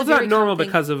 That's Well, it's not normal thing.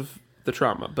 because of the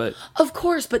trauma, but... Of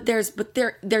course, but there's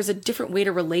a different way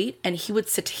to relate, and he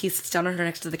sits down on her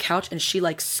next to the couch, and she,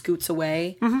 like, scoots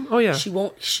away. Oh, yeah.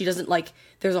 She doesn't, like,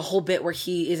 there's a whole bit where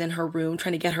he is in her room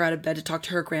trying to get her out of bed to talk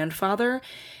to her grandfather,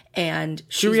 and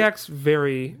She reacts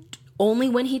very... only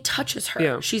when he touches her.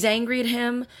 Yeah. She's angry at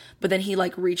him, but then he,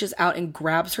 like, reaches out and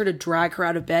grabs her to drag her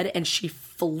out of bed, and she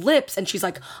flips, and she's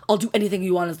like, I'll do anything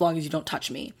you want as long as you don't touch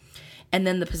me. And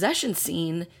then the possession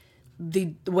scene,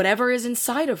 whatever is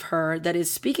inside of her that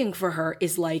is speaking for her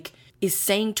is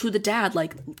saying to the dad,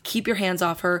 like, keep your hands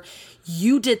off her.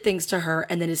 You did things to her,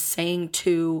 and then is saying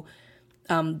to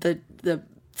the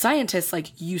scientist,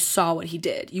 like, you saw what he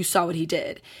did. You saw what he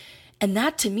did. And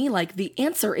that, to me, like, the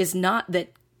answer is not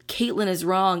that Caitlin is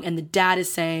wrong and the dad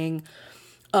is saying,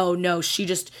 oh no, she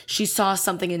saw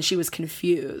something and she was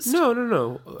confused.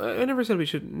 No. I never said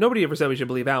nobody ever said we should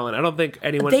believe Alan. I don't think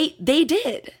anyone... They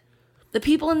did. The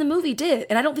people in the movie did.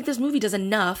 And I don't think this movie does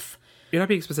enough. You're not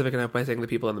being specific enough by saying the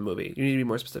people in the movie. You need to be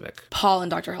more specific. Paul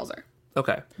and Dr. Helzer.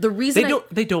 Okay. The reason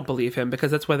they don't believe him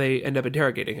because that's why they end up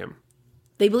interrogating him.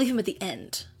 They believe him at the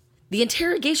end. The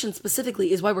interrogation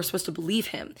specifically is why we're supposed to believe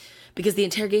him, because the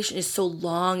interrogation is so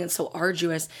long and so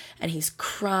arduous, and he's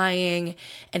crying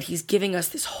and he's giving us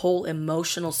this whole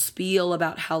emotional spiel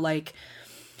about how, like,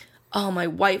 oh, my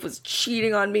wife was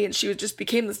cheating on me and she just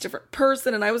became this different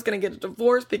person and I was going to get a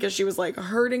divorce because she was, like,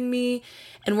 hurting me.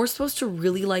 And we're supposed to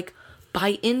really, like,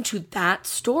 buy into that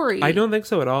story. I don't think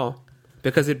so at all,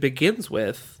 because it begins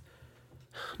with...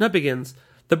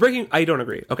 The breaking... I don't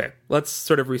agree. Okay, let's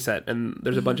sort of reset, and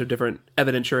there's a bunch of different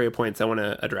evidentiary points I want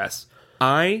to address.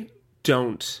 I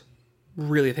don't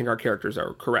really think our characters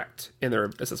are correct in their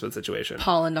assessment situation.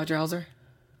 Paul and Dr. Helzer?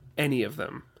 Any of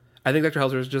them. I think Dr.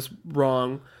 Helzer is just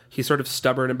wrong. He's sort of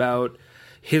stubborn about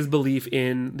his belief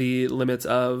in the limits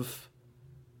of,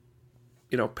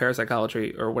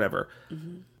 parapsychology or whatever.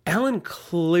 Mm-hmm. Alan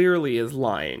clearly is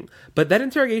lying. But that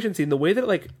interrogation scene, the way that it,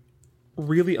 like,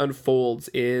 really unfolds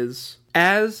is...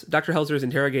 as Dr. Helzer is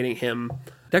interrogating him,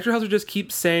 Dr. Helzer just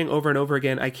keeps saying over and over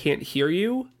again, I can't hear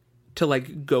you, to,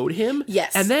 like, goad him.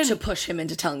 Yes, and then, to push him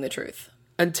into telling the truth.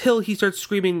 Until he starts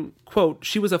screaming, quote,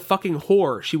 she was a fucking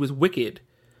whore, she was wicked.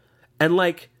 And,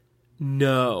 like,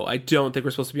 no, I don't think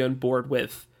we're supposed to be on board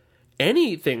with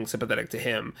anything sympathetic to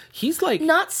him. He's, like...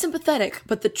 not sympathetic,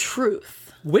 but the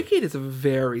truth. Wicked is a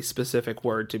very specific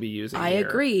word to be using I here.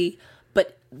 agree,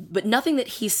 but nothing that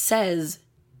he says,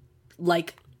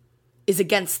 like... is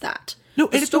against that. No,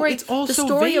 and it's also the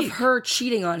story vague. of her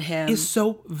cheating on him is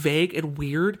so vague and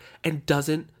weird and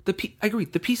doesn't... I agree,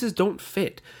 the pieces don't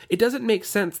fit. It doesn't make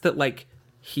sense that, like,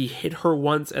 he hit her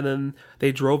once and then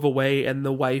they drove away and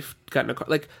the wife got in a car.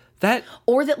 Like, that...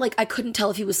 or that, like, I couldn't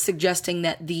tell if he was suggesting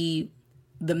that the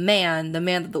man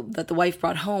that the wife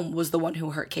brought home was the one who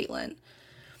hurt Caitlin.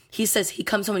 He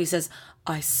comes home and he says,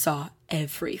 I saw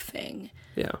everything.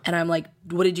 Yeah. And I'm like,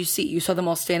 what did you see? You saw them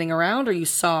all standing around, or you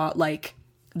saw, like,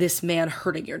 this man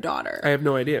hurting your daughter? I have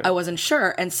no idea. I wasn't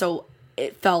sure. And so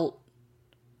it felt,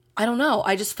 I don't know.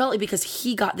 I just felt like because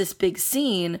he got this big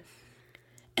scene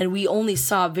and we only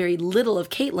saw very little of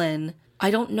Caitlin,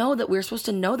 I don't know that we're supposed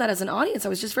to know that as an audience. I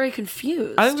was just very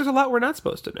confused. I think there's a lot we're not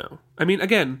supposed to know. I mean,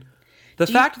 again, the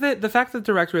fact that the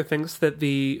director thinks that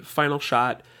the final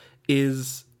shot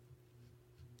is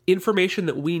information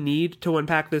that we need to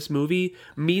unpack this movie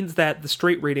means that the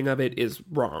straight rating of it is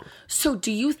wrong. So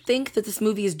do you think that this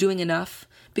movie is doing enough?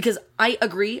 Because I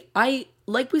agree.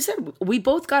 Like we said, we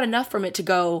both got enough from it to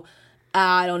go,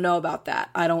 I don't know about that.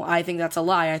 I think that's a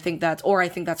lie. I think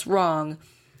that's wrong.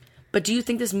 But do you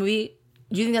think this movie,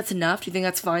 do you think that's enough? Do you think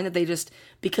that's fine that they just,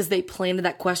 because they planted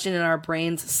that question in our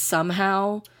brains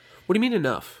somehow? What do you mean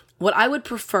enough? What I would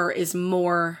prefer is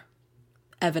more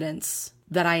evidence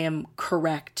that I am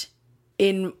correct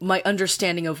in my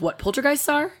understanding of what poltergeists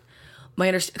are.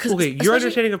 Your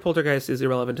understanding of poltergeist is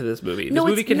irrelevant to this movie.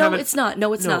 It's not.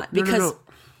 No, it's not. Because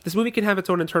this movie can have its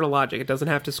own internal logic. It doesn't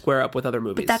have to square up with other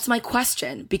movies. But that's my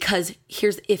question. Because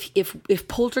if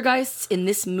poltergeists in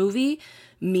this movie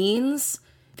means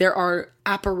there are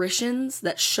apparitions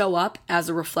that show up as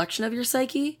a reflection of your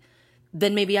psyche,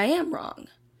 then maybe I am wrong.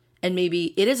 And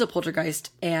maybe it is a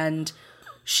poltergeist and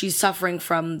she's suffering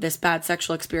from this bad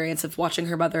sexual experience of watching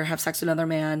her mother have sex with another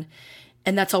man.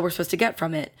 And that's all we're supposed to get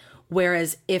from it.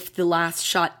 Whereas if the last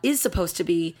shot is supposed to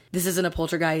be, this isn't a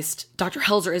poltergeist, Dr.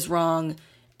 Helzer is wrong,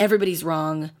 everybody's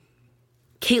wrong,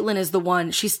 Caitlin is the one,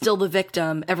 she's still the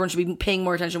victim, everyone should be paying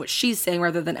more attention to what she's saying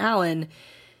rather than Alan,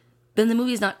 then the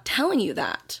movie's not telling you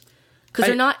that. Because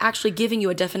they're not actually giving you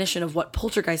a definition of what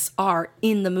poltergeists are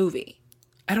in the movie.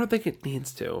 I don't think it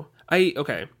needs to. I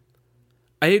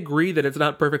agree that it's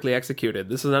not perfectly executed.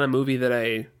 This is not a movie that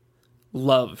I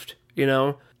loved, you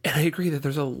know? And I agree that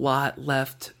there's a lot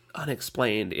left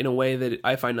unexplained in a way that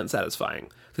I find unsatisfying.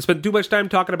 They spent too much time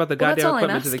talking about the goddamn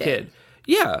equipment to the kid.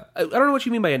 Yeah. I don't know what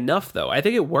you mean by enough, though. I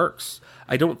think it works.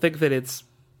 I don't think that it's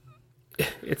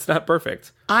not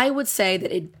perfect. I would say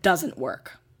that it doesn't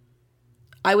work.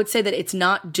 I would say that it's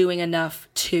not doing enough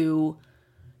to...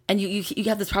 And you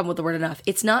have this problem with the word enough.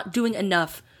 It's not doing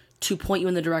enough to point you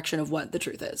in the direction of what the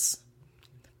truth is.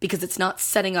 Because it's not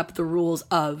setting up the rules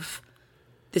of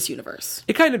this universe.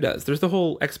 It kind of does. There's the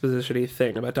whole exposition-y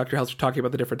thing about Dr. Helzer talking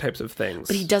about the different types of things.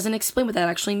 But he doesn't explain what that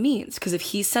actually means. Because if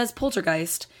he says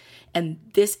poltergeist, and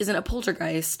this isn't a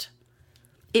poltergeist,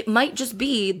 it might just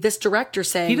be this director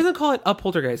saying... He doesn't call it a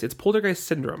poltergeist. It's poltergeist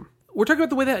syndrome. We're talking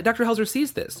about the way that Dr. Helzer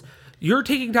sees this. You're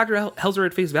taking Dr. Helzer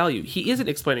at face value. He isn't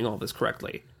explaining all this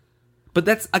correctly. But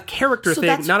that's a character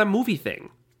thing, not a movie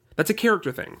thing. That's a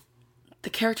character thing. The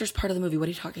character's part of the movie. What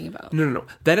are you talking about? No.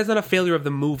 That is not a failure of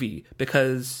the movie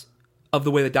because of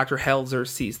the way that Dr. Helzer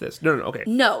sees this. No, okay.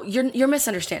 No, you're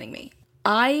misunderstanding me.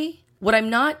 What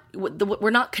we're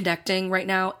not connecting right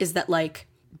now is that, like,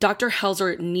 Dr.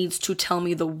 Helzer needs to tell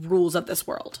me the rules of this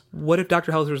world. What if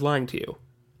Dr. Helzer is lying to you?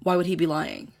 Why would he be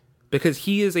lying? Because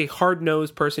he is a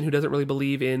hard-nosed person who doesn't really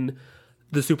believe in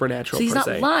the supernatural, so he's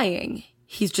not lying.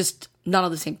 He's just not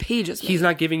on the same page as me. He's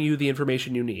not giving you the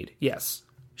information you need. Yes.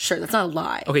 Sure, that's not a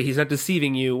lie. Okay, he's not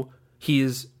deceiving you.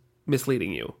 He's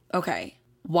misleading you. Okay.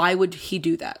 Why would he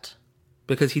do that?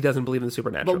 Because he doesn't believe in the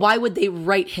supernatural. But why would they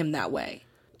write him that way?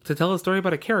 To tell a story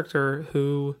about a character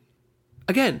who...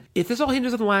 Again, if this all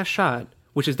hinges on the last shot,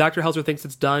 which is Dr. Helzer thinks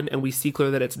it's done and we see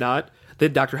clear that it's not,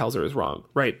 then Dr. Helzer is wrong,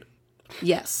 right?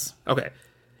 Yes. Okay.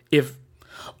 If...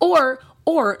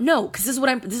 Or no, because this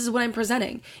is what I'm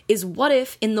presenting. Is what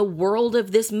if in the world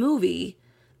of this movie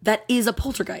that is a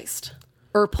poltergeist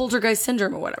or poltergeist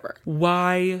syndrome or whatever?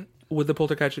 Why would the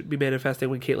poltergeist be manifesting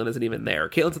when Caitlin isn't even there?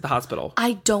 Caitlin's at the hospital.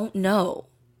 I don't know,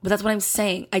 but that's what I'm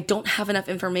saying. I don't have enough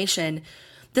information.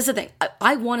 This is the thing.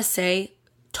 I want to say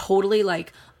totally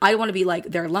like I want to be like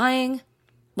they're lying,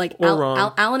 like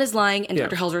Alan is lying and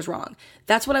Dr. Helzer is wrong.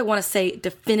 That's what I want to say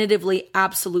definitively,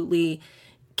 absolutely.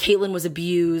 Caitlin was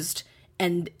abused.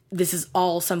 And this is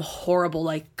all some horrible,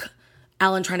 like,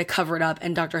 Alan trying to cover it up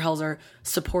and Dr. Helzer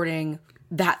supporting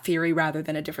that theory rather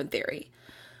than a different theory.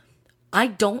 I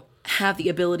don't have the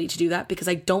ability to do that because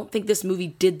I don't think this movie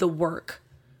did the work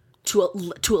to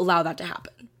allow that to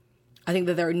happen. I think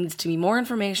that there needs to be more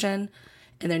information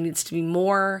and there needs to be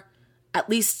more, at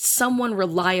least someone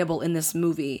reliable in this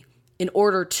movie in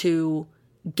order to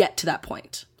get to that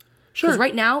point. Sure. Because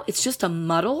right now, it's just a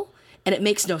muddle. And it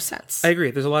makes no sense. I agree.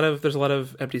 There's a lot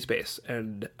of empty space,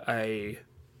 and I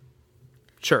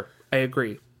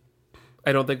agree.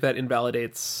 I don't think that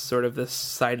invalidates sort of this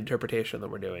side interpretation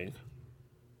that we're doing.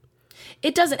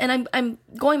 It doesn't, and I'm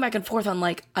going back and forth on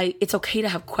like it's okay to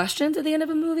have questions at the end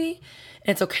of a movie,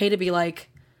 and it's okay to be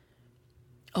like,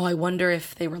 oh, I wonder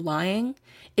if they were lying.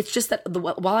 It's just that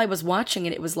while I was watching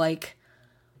it, it was like,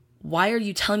 why are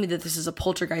you telling me that this is a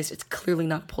poltergeist? It's clearly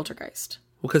not a poltergeist.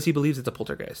 Well, because he believes it's a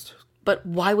poltergeist. But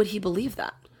why would he believe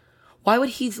that? Why would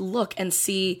he look and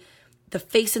see the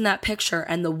face in that picture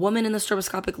and the woman in the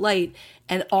stroboscopic light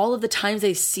and all of the times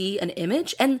they see an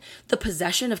image and the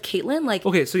possession of Caitlin? Like,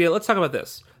 okay, so yeah, let's talk about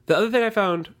this. The other thing I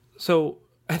found, so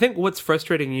I think what's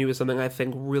frustrating you is something I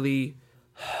think really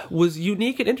was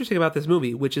unique and interesting about this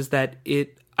movie, which is that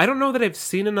I don't know that I've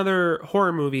seen another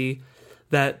horror movie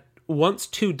that wants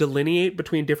to delineate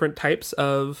between different types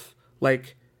of,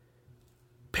 like,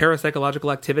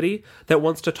 parapsychological activity, that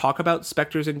wants to talk about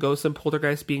specters and ghosts and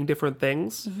poltergeists being different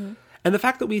things. Mm-hmm. And the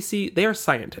fact that we see, they are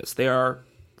scientists. They are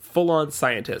full-on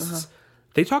scientists. Uh-huh.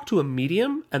 They talk to a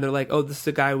medium, and they're like, oh, this is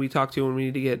a guy we talk to when we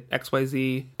need to get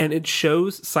XYZ. And it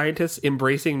shows scientists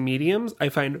embracing mediums, I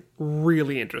find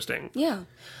really interesting. Yeah.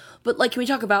 But, like, can we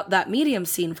talk about that medium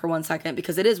scene for 1 second?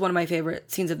 Because it is one of my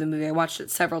favorite scenes of the movie. I watched it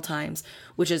several times,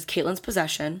 which is Caitlin's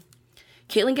possession.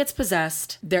 Caitlin gets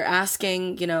possessed. They're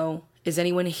asking, is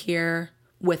anyone here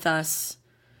with us?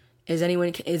 Is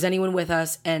anyone with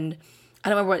us? And I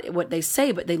don't remember what they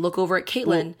say, but they look over at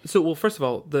Caitlin. Well, first of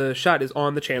all, the shot is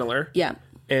on the channeler. Yeah.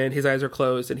 And his eyes are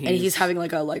closed, and he's having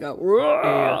like a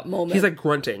moment. He's like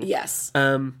grunting. Yes.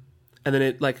 And then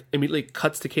it like immediately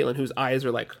cuts to Caitlin, whose eyes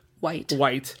are like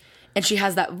white. And she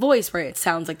has that voice where it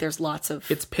sounds like there's lots of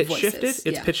It's pitch voices. shifted.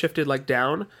 It's pitch shifted like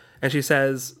down, and she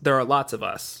says, "There are lots of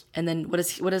us." And then what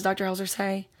does Dr. Helzer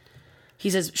say? He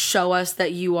says, "Show us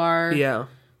that you are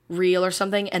real," or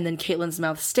something. And then Caitlin's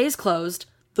mouth stays closed.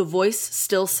 The voice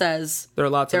still says, "There are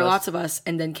lots of us."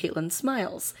 And then Caitlin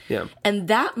smiles. Yeah. And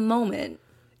that moment,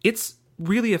 it's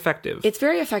really effective. It's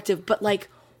very effective, but like,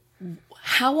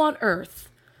 how on earth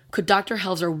could Dr.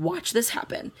 Helzer watch this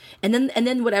happen? And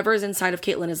then whatever is inside of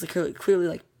Caitlin is clearly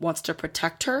like wants to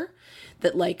protect her.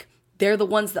 That like they're the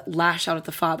ones that lash out at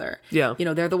the father. Yeah. You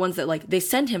know, they're the ones that like they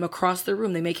send him across the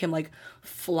room. They make him like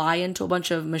fly into a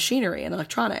bunch of machinery and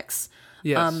electronics.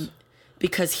 Yes.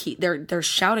 Because they're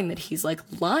shouting that he's like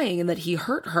lying and that he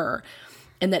hurt her,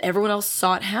 and that everyone else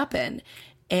saw it happen.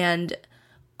 And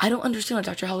I don't understand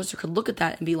how Dr. Helzer could look at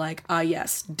that and be like,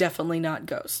 yes, definitely not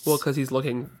ghosts. Well, because he's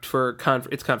looking for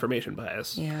it's confirmation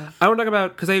bias. Yeah. I want to talk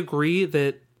about, because I agree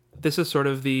that this is sort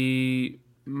of the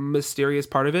mysterious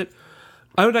part of it.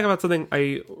 I want to talk about something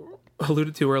I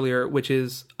alluded to earlier, which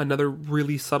is another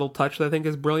really subtle touch that I think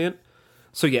is brilliant.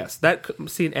 So yes, that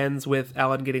scene ends with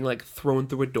Alan getting like thrown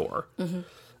through a door,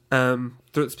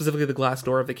 specifically the glass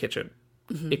door of the kitchen.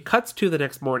 Mm-hmm. It cuts to the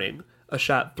next morning, a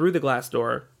shot through the glass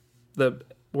door,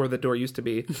 where the door used to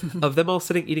be, of them all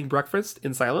sitting eating breakfast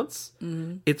in silence.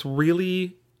 Mm-hmm. It's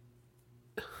really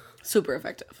super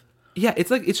effective. Yeah, it's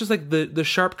just like the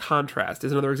sharp contrast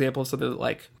is another example of something that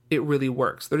like it really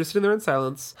works. They're just sitting there in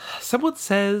silence. Someone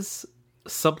says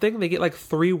something. They get like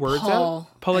 3 words out.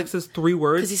 Paul like says 3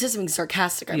 words because he says something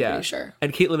sarcastic. I'm pretty sure.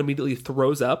 And Caitlin immediately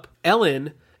throws up.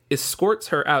 Ellen escorts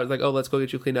her out. Like, oh, let's go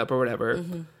get you cleaned up or whatever.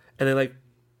 Mm-hmm. And they like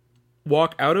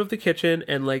walk out of the kitchen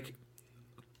and like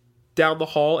down the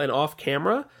hall and off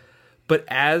camera. But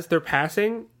as they're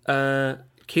passing,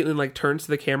 Caitlin like turns to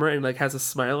the camera and like has a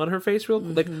smile on her face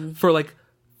like for like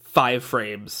 5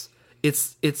 frames.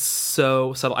 It's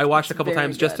so subtle. I watched a couple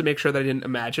times just to make sure that I didn't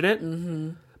imagine it.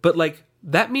 Mm-hmm. But like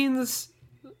that means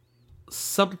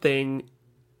something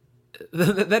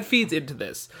that feeds into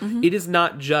this. Mm-hmm. It is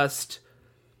not just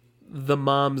the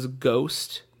mom's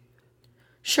ghost.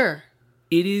 Sure.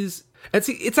 It is, and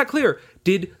see, it's not clear.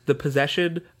 Did the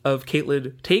possession of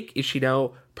Caitlin take? Is she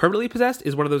now permanently possessed?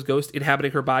 Is one of those ghosts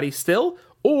inhabiting her body still?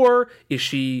 Or is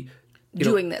she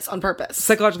doing this on purpose?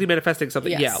 Psychologically manifesting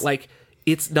something. Yes. Yeah, like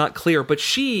it's not clear, but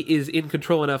she is in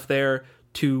control enough there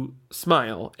to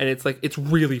smile, and it's like it's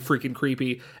really freaking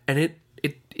creepy, and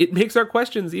it makes our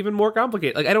questions even more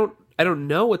complicated. Like I don't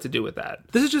know what to do with that.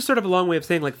 This is just sort of a long way of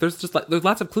saying like there's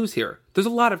lots of clues here. There's a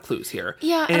lot of clues here.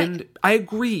 Yeah, and I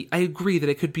agree that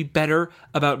it could be better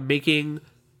about making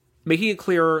it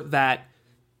clearer that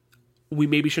we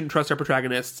maybe shouldn't trust our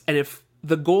protagonists, and if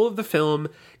the goal of the film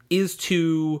is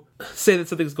to say that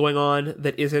something's going on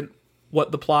that isn't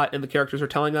what the plot and the characters are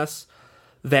telling us,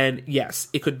 then yes,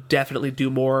 it could definitely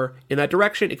do more in that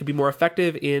direction. It could be more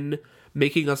effective in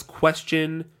making us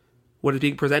question what is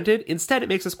being presented. Instead, it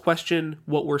makes us question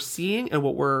what we're seeing and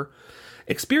what we're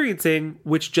experiencing,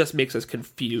 which just makes us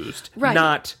confused.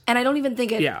 Right. And I don't even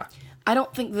think it... Yeah. I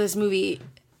don't think this movie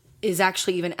is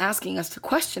actually even asking us to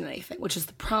question anything, which is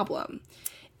the problem.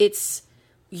 It's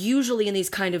usually in these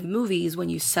kind of movies when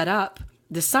you set up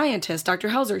the scientist, Dr.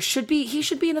 Helzer, should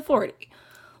be in authority.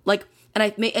 Like...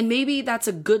 And maybe that's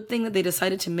a good thing that they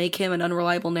decided to make him an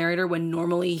unreliable narrator when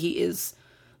normally he is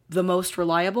the most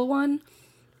reliable one,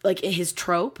 like his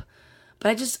trope. But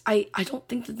I don't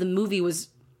think that the movie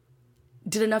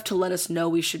did enough to let us know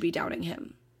we should be doubting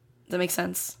him. Does that make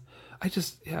sense?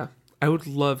 I would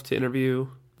love to interview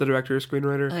the director or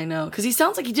screenwriter. I know, because he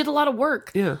sounds like he did a lot of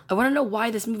work. Yeah. I want to know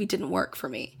why this movie didn't work for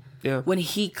me. Yeah. When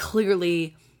he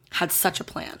clearly had such a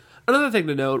plan. Another thing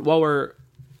to note,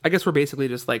 I guess we're basically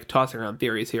just like tossing around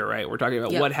theories here, right? We're talking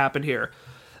about what happened here.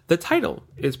 The title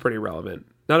is pretty relevant.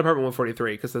 Not Apartment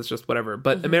 143, because that's just whatever.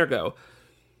 But Amerigo,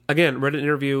 again, read an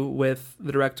interview with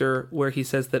the director where he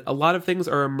says that a lot of things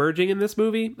are emerging in this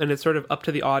movie, and it's sort of up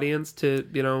to the audience to,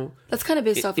 that's kind of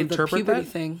based off of the puberty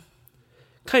thing.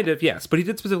 Kind of, yes. But he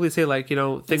did specifically say, like,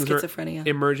 things are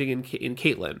emerging in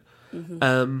Caitlin.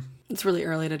 Mm-hmm. It's really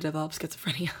early to develop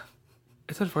schizophrenia.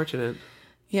 It's unfortunate.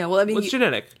 Yeah, well, I mean... Well, it's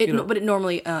genetic. But it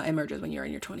normally emerges when you're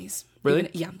in your 20s. Really?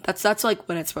 That's like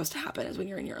when it's supposed to happen, is when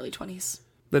you're in your early 20s.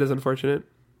 That is unfortunate.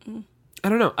 Mm. I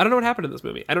don't know. I don't know what happened in this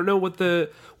movie. I don't know what the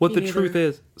truth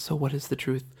is. So what is the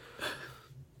truth?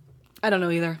 I don't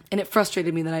know either. And it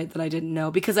frustrated me that I didn't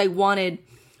know, because I wanted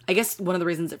I guess one of the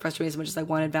reasons it frustrated me so much is I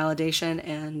wanted validation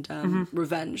and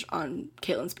revenge on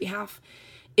Caitlin's behalf.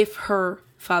 If her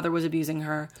father was abusing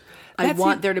her, I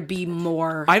want there to be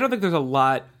more. I don't think there's a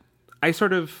lot. I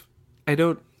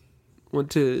don't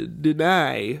want to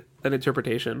deny an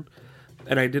interpretation,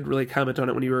 and I didn't really comment on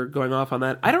it when you were going off on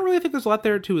that. I don't really think there's a lot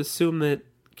there to assume that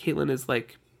Caitlin is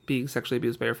like being sexually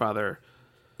abused by her father.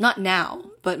 Not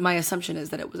now, but my assumption is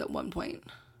that it was at one point.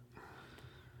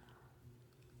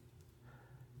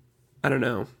 I don't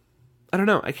know.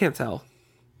 I can't tell.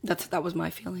 That was my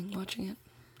feeling watching it.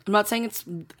 I'm not saying it's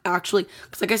actually,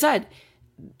 because like I said,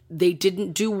 they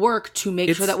didn't do work to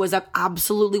make sure that was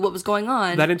absolutely what was going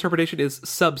on. That interpretation is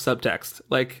subtext.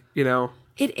 Like, you know.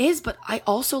 It is, but I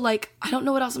also I don't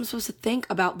know what else I'm supposed to think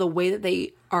about the way that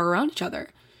they are around each other.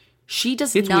 She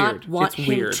does not want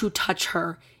him to touch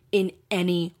her in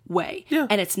any way. Yeah.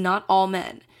 And it's not all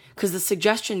men. Because the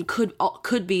suggestion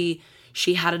could be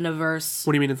she had an averse.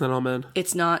 What do you mean it's not all men?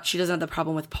 It's not. She doesn't have the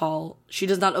problem with Paul. She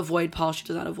does not avoid Paul. She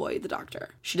does not avoid the doctor.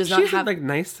 She does not have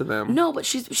nice to them. No, but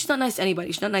she's not nice to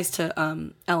anybody. She's not nice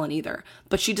to Ellen either.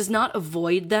 But she does not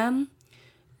avoid them,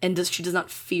 and she does not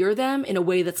fear them in a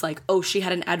way that's like, oh, she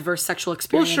had an adverse sexual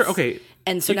experience. Well, sure, okay.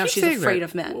 And so now she's afraid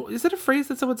of men. Well, is that a phrase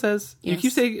that someone says? Yes. You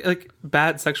keep saying like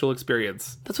bad sexual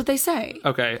experience. That's what they say.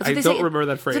 Okay, I don't remember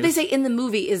that phrase. What they say in the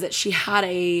movie is that she had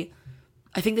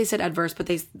I think they said adverse, but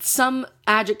some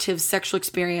adjective sexual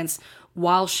experience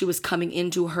while she was coming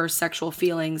into her sexual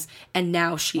feelings, and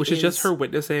now which is just her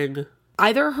witnessing.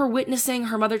 Either her witnessing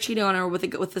her mother cheating on her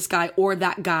with this guy, or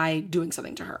that guy doing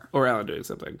something to her, or Alan doing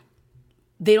something.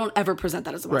 They don't ever present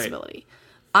that as a possibility.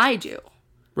 Right. I do,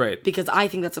 right? Because I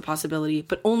think that's a possibility,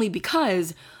 but only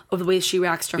because of the way she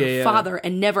reacts to her father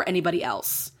and never anybody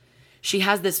else. She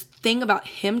has this thing about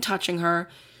him touching her.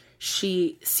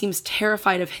 She seems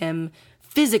terrified of him.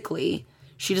 Physically,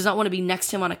 she does not want to be next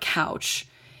to him on a couch.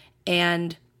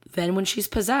 And then when she's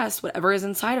possessed, whatever is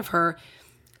inside of her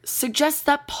suggests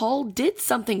that Paul did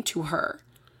something to her.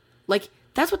 Like,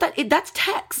 that's that's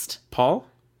text. Paul?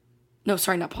 No,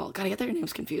 sorry, not Paul. God, I get their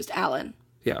names confused. Alan.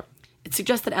 Yeah. It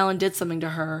suggests that Alan did something to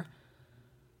her.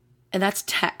 And that's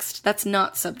text. That's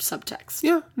not subtext.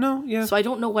 Yeah, no, yeah. So I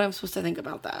don't know what I'm supposed to think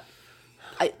about that.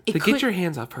 Get your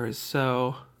hands off her is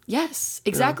so... Yes,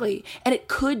 exactly. Yeah. And it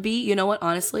could be, you know what,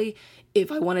 honestly,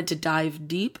 if I wanted to dive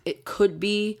deep, it could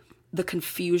be the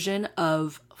confusion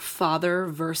of father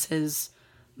versus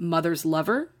mother's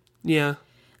lover. Yeah.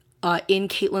 In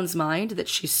Caitlin's mind, that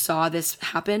she saw this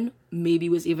happen, maybe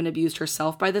was even abused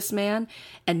herself by this man,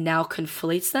 and now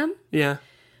conflates them. Yeah.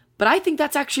 But I think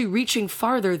that's actually reaching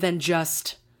farther than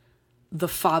just the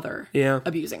father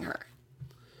abusing her.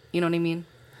 You know what I mean?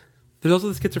 There's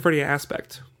also the schizophrenia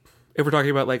aspect. If we're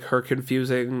talking about like her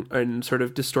confusing and sort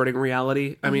of distorting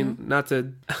reality, I mean, not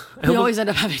to... We always end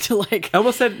up having to like... I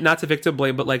almost said not to victim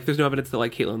blame, but like there's no evidence that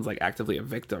like Caitlin's like actively a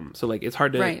victim. So like it's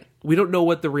hard to... Right. We don't know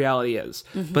what the reality is.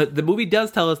 But the movie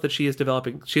does tell us that she has the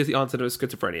onset of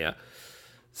schizophrenia.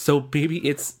 So maybe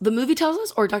it's... The movie tells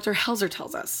us, or Dr. Helzer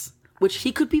tells us, which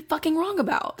he could be fucking wrong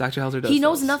about. Dr. Helzer does. He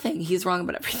knows nothing. He's wrong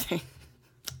about everything.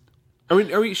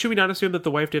 Should we not assume that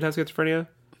the wife did have schizophrenia?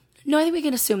 No, I think we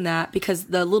can assume that because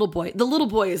the little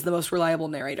boy is the most reliable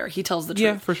narrator. He tells the truth.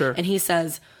 Yeah, for sure. And he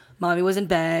says, Mommy was in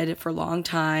bed for a long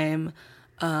time,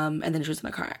 and then she was in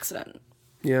a car accident.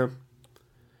 Yeah. And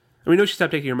we know she stopped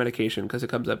taking her medication because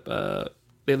it comes up,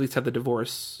 they at least have the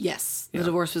divorce. Yes. The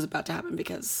divorce was about to happen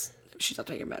because she stopped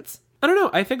taking meds. I don't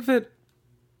know. I don't think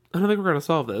we're going to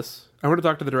solve this. I want to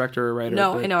talk to the director or writer.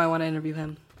 No, I know. I want to interview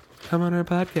him. Come on our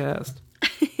podcast.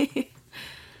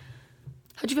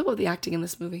 How'd you feel about the acting in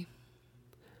this movie?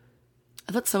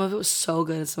 I thought some of it was so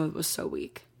good and some of it was so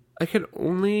weak. The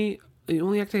only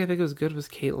acting I think was good was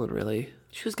Caitlin, really.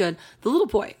 She was good. The little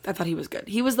boy, I thought he was good.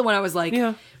 He was the one I was like,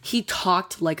 he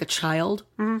talked like a child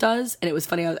does. And it was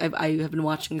funny. I have been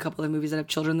watching a couple of movies that have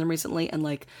children in them recently. And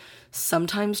like,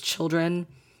 sometimes children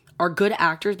are good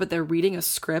actors, but they're reading a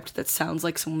script that sounds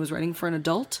like someone was writing for an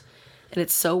adult. And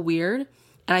it's so weird.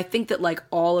 And I think that like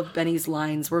all of Benny's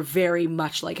lines were very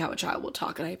much like how a child would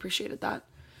talk. And I appreciated that.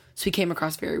 So he came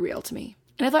across very real to me.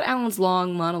 And I thought Alan's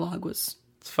long monologue was...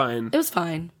 It's fine. It was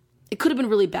fine. It could have been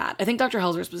really bad. I think Dr.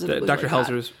 Helzer specifically Dr.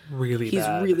 Helzer's really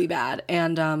bad. He's really bad.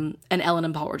 And Ellen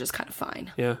and Paul were just kind of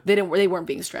fine. Yeah. They weren't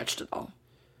being stretched at all.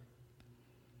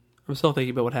 I'm still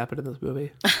thinking about what happened in this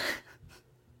movie.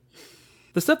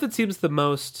 The stuff that seems the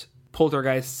most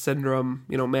poltergeist syndrome,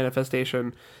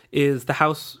 manifestation is the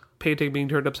house painting being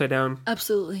turned upside down.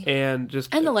 Absolutely. And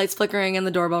the lights flickering and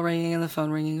the doorbell ringing and the phone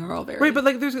ringing are all very... Right, but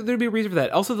like there'd be a reason for that.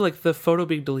 Also, like the photo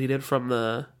being deleted from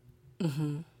the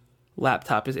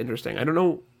laptop is interesting. I don't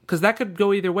know, because that could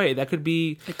go either way. That could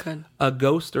be It could. a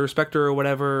ghost or a specter or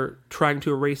whatever trying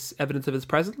to erase evidence of his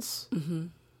presence.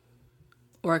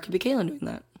 Or it could be Caitlin doing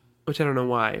that. Which I don't know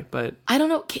why, but I don't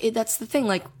know. That's the thing.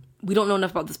 Like, we don't know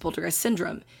enough about this poltergeist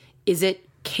syndrome. Is it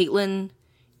Caitlin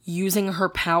using her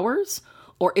powers,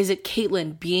 or is it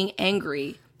Caitlin being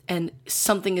angry and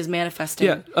something is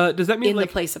manifesting? Does that mean in like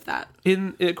the place of that?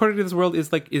 according to this world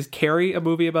is Carrie a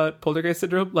movie about poltergeist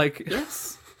syndrome? Like,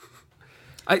 Yes.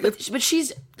 I, But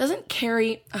doesn't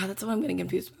Carrie? That's what I'm getting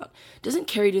confused about. Doesn't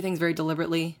Carrie do things very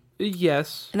deliberately?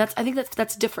 yes. And I think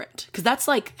that's different, because that's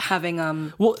like having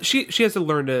Well, she has to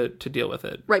learn to deal with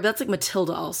it. right. But that's like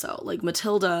Matilda also. Like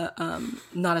Matilda,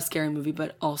 not a scary movie,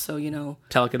 but also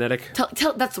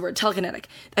Telekinetic. that's the word, telekinetic.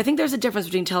 I think there's a difference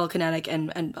between telekinetic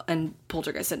and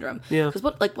poltergeist syndrome. Yeah. Because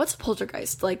what's a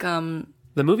poltergeist? Like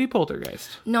The movie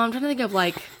Poltergeist. no, I'm trying to think of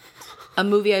like a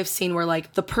movie I've seen where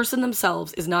like the person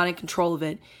themselves is not in control of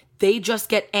it. They just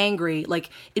get angry.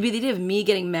 Like, it'd be the idea of me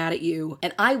getting mad at you,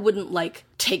 and I wouldn't like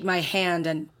take my hand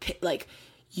and like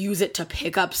use it to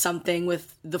pick up something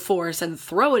with the force and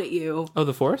throw it at you. Oh,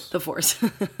 The Force? The force.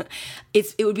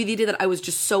 It would be the idea that I was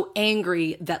just so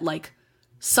angry that like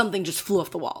something just flew off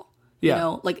the wall. Yeah. You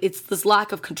know, like it's this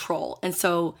lack of control. And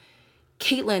so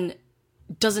Caitlin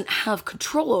doesn't have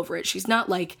control over it. She's not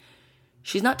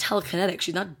telekinetic.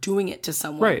 She's not doing it to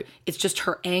someone. Right. It's just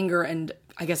her anger and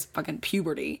I guess fucking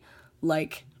puberty,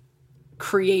 like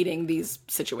creating these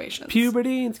situations.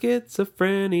 Puberty and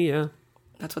schizophrenia.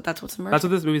 That's what's emerging. That's what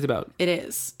this movie's about. It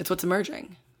is. It's what's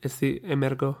emerging. It's the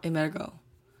emergo. Emergo.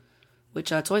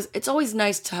 Which it's always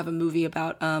nice to have a movie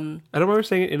about I don't remember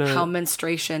saying it in a... how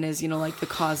menstruation is, like the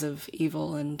cause of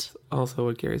evil and... Also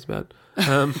what Carrie's about.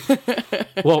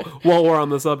 Well, while we're on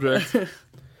the subject.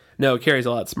 No, Carrie's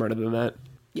a lot smarter than that.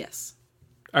 Yes.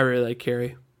 I really like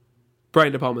Carrie.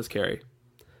 Brian De Palma's Carrie.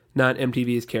 Not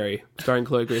MTV's Carrie, starring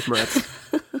Chloe Grace Moretz.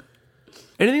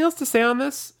 Anything else to say on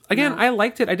this? Again, No. I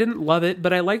liked it. I didn't love it,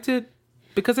 but I liked it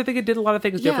because I think it did a lot of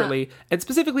things differently. And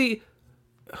specifically,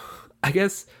 I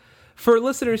guess, for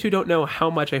listeners who don't know how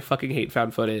much I fucking hate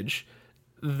found footage,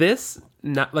 this,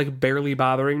 not like barely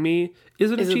bothering me,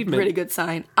 is an achievement. A pretty good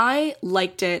sign. I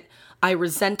liked it. I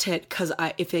resent it because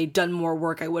if they'd done more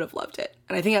work, I would have loved it.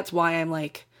 And I think that's why I'm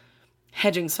like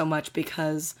hedging so much,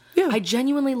 because I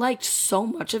genuinely liked so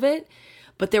much of it,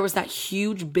 but there was that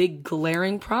huge, big,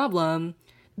 glaring problem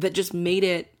that just made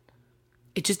it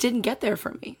just didn't get there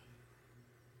for me.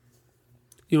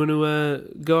 You want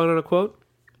to go on a quote?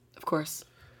 Of course.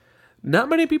 Not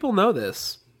many people know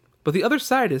this, but the other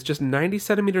side is just 90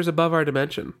 centimeters above our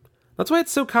dimension. That's why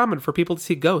it's so common for people to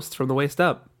see ghosts from the waist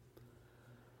up.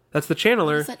 That's the channeler,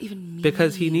 What does that even mean?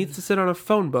 because he needs to sit on a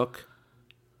phone book.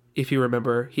 If you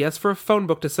remember, he asks for a phone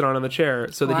book to sit on the chair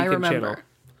so that he can channel.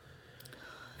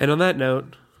 And on that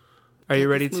note, are you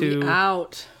ready to...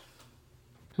 out.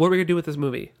 What are we going to do with this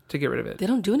movie to get rid of it? They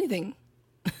don't do anything.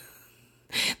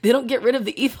 They don't get rid of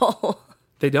the evil.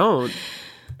 They don't.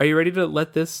 Are you ready to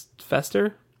let this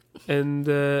fester? And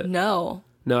No.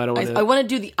 no, I don't want to. I want to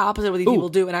do the opposite of what these people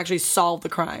do and actually solve the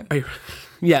crime. Are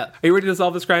you ready to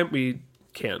solve this crime? We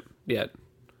can't yet.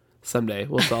 Someday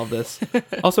we'll solve this.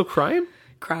 Also, crime?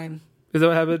 Crime. Is that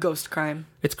what happened? Ghost crime.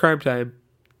 It's crime time.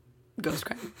 Ghost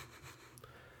crime.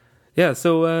 Yeah,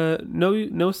 so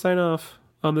no sign off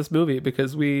on this movie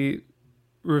because we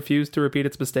refuse to repeat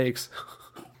its mistakes.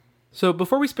 So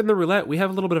before we spin the roulette, we have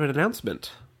a little bit of an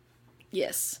announcement.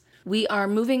 Yes. We are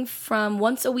moving from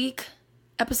once a week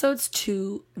episodes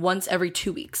to once every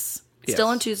 2 weeks. Yes. Still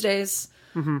on Tuesdays,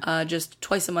 just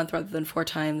twice a month rather than 4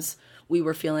 times. We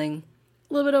were feeling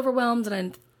a little bit overwhelmed, and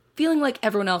I'm feeling like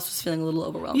everyone else was feeling a little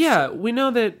overwhelmed. Yeah, we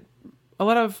know that a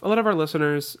lot of our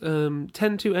listeners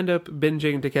tend to end up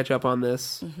binging to catch up on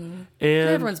this, and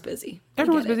Everyone's busy.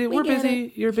 everyone's busy. We're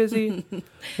busy. You're busy.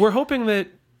 We're hoping that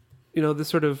this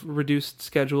sort of reduced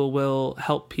schedule will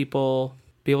help people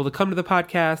be able to come to the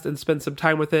podcast and spend some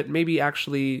time with it. Maybe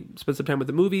actually spend some time with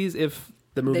the movies if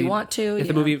the movie They want to. if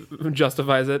the movie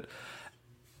justifies it,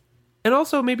 and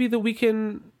also maybe that we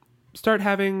can start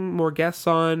having more guests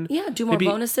on. Yeah, do more maybe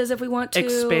bonuses if we want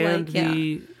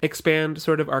to. Expand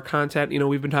sort of our content.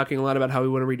 We've been talking a lot about how we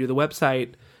want to redo the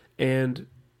website, and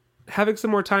having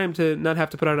some more time to not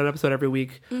have to put out an episode every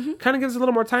week kind of gives us a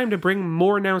little more time to bring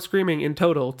more Now Screaming in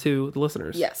total to the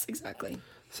listeners. Yes, exactly.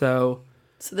 So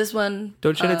this one...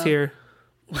 don't shed a tear.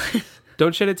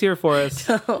 Don't shed a tear for us.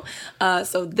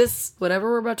 So this,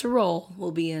 whatever we're about to roll,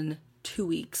 will be in 2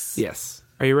 weeks. Yes.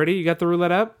 Are you ready? You got the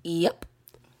roulette up? Yep.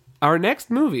 Our next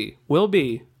movie will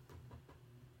be...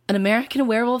 An American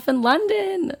Werewolf in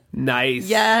London. Nice.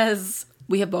 Yes.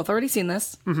 We have both already seen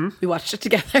this. Mm-hmm. We watched it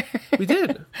together. We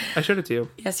did. I showed it to you.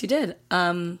 Yes, you did.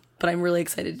 But I'm really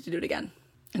excited to do it again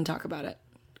and talk about it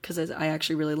because I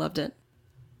actually really loved it.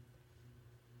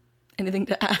 Anything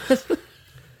to add?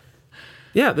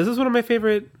 Yeah, this is one of my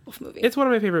favorite... movie. It's one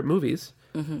of my favorite movies.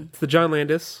 Mm-hmm. It's the John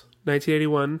Landis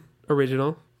 1981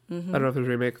 original. Mm-hmm. I don't know if there's a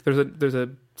remake. There's a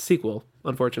sequel,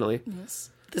 unfortunately. Yes.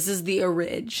 This is the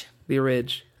Orig. The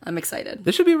Orig. I'm excited.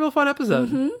 This should be a real fun episode.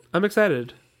 Mm-hmm. I'm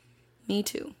excited. Me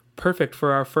too. Perfect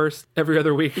for our first every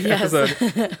other week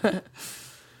episode.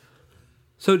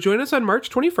 So join us on March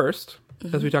 21st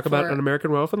as we talk about An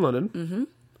American Werewolf in London. Mm-hmm.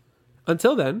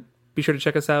 Until then, be sure to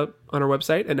check us out on our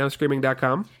website at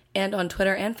nowscreaming.com. And on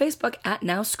Twitter and Facebook at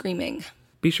Now Screaming.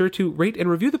 Be sure to rate and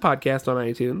review the podcast on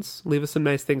iTunes. Leave us some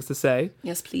nice things to say.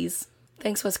 Yes, please.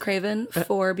 Thanks, Wes Craven,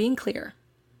 for being clear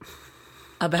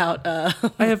about...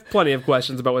 I have plenty of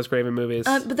questions about Wes Craven movies.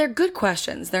 But they're good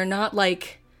questions. They're not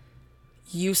like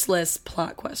useless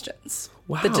plot questions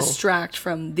that distract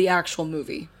from the actual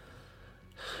movie.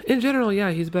 In general,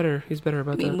 yeah, he's better. He's better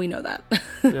about that. I mean, we know that.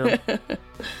 Yeah.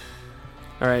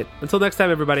 All right. Until next time,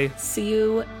 everybody. See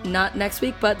you not next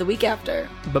week, but the week after.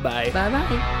 Bye-bye.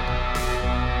 Bye-bye.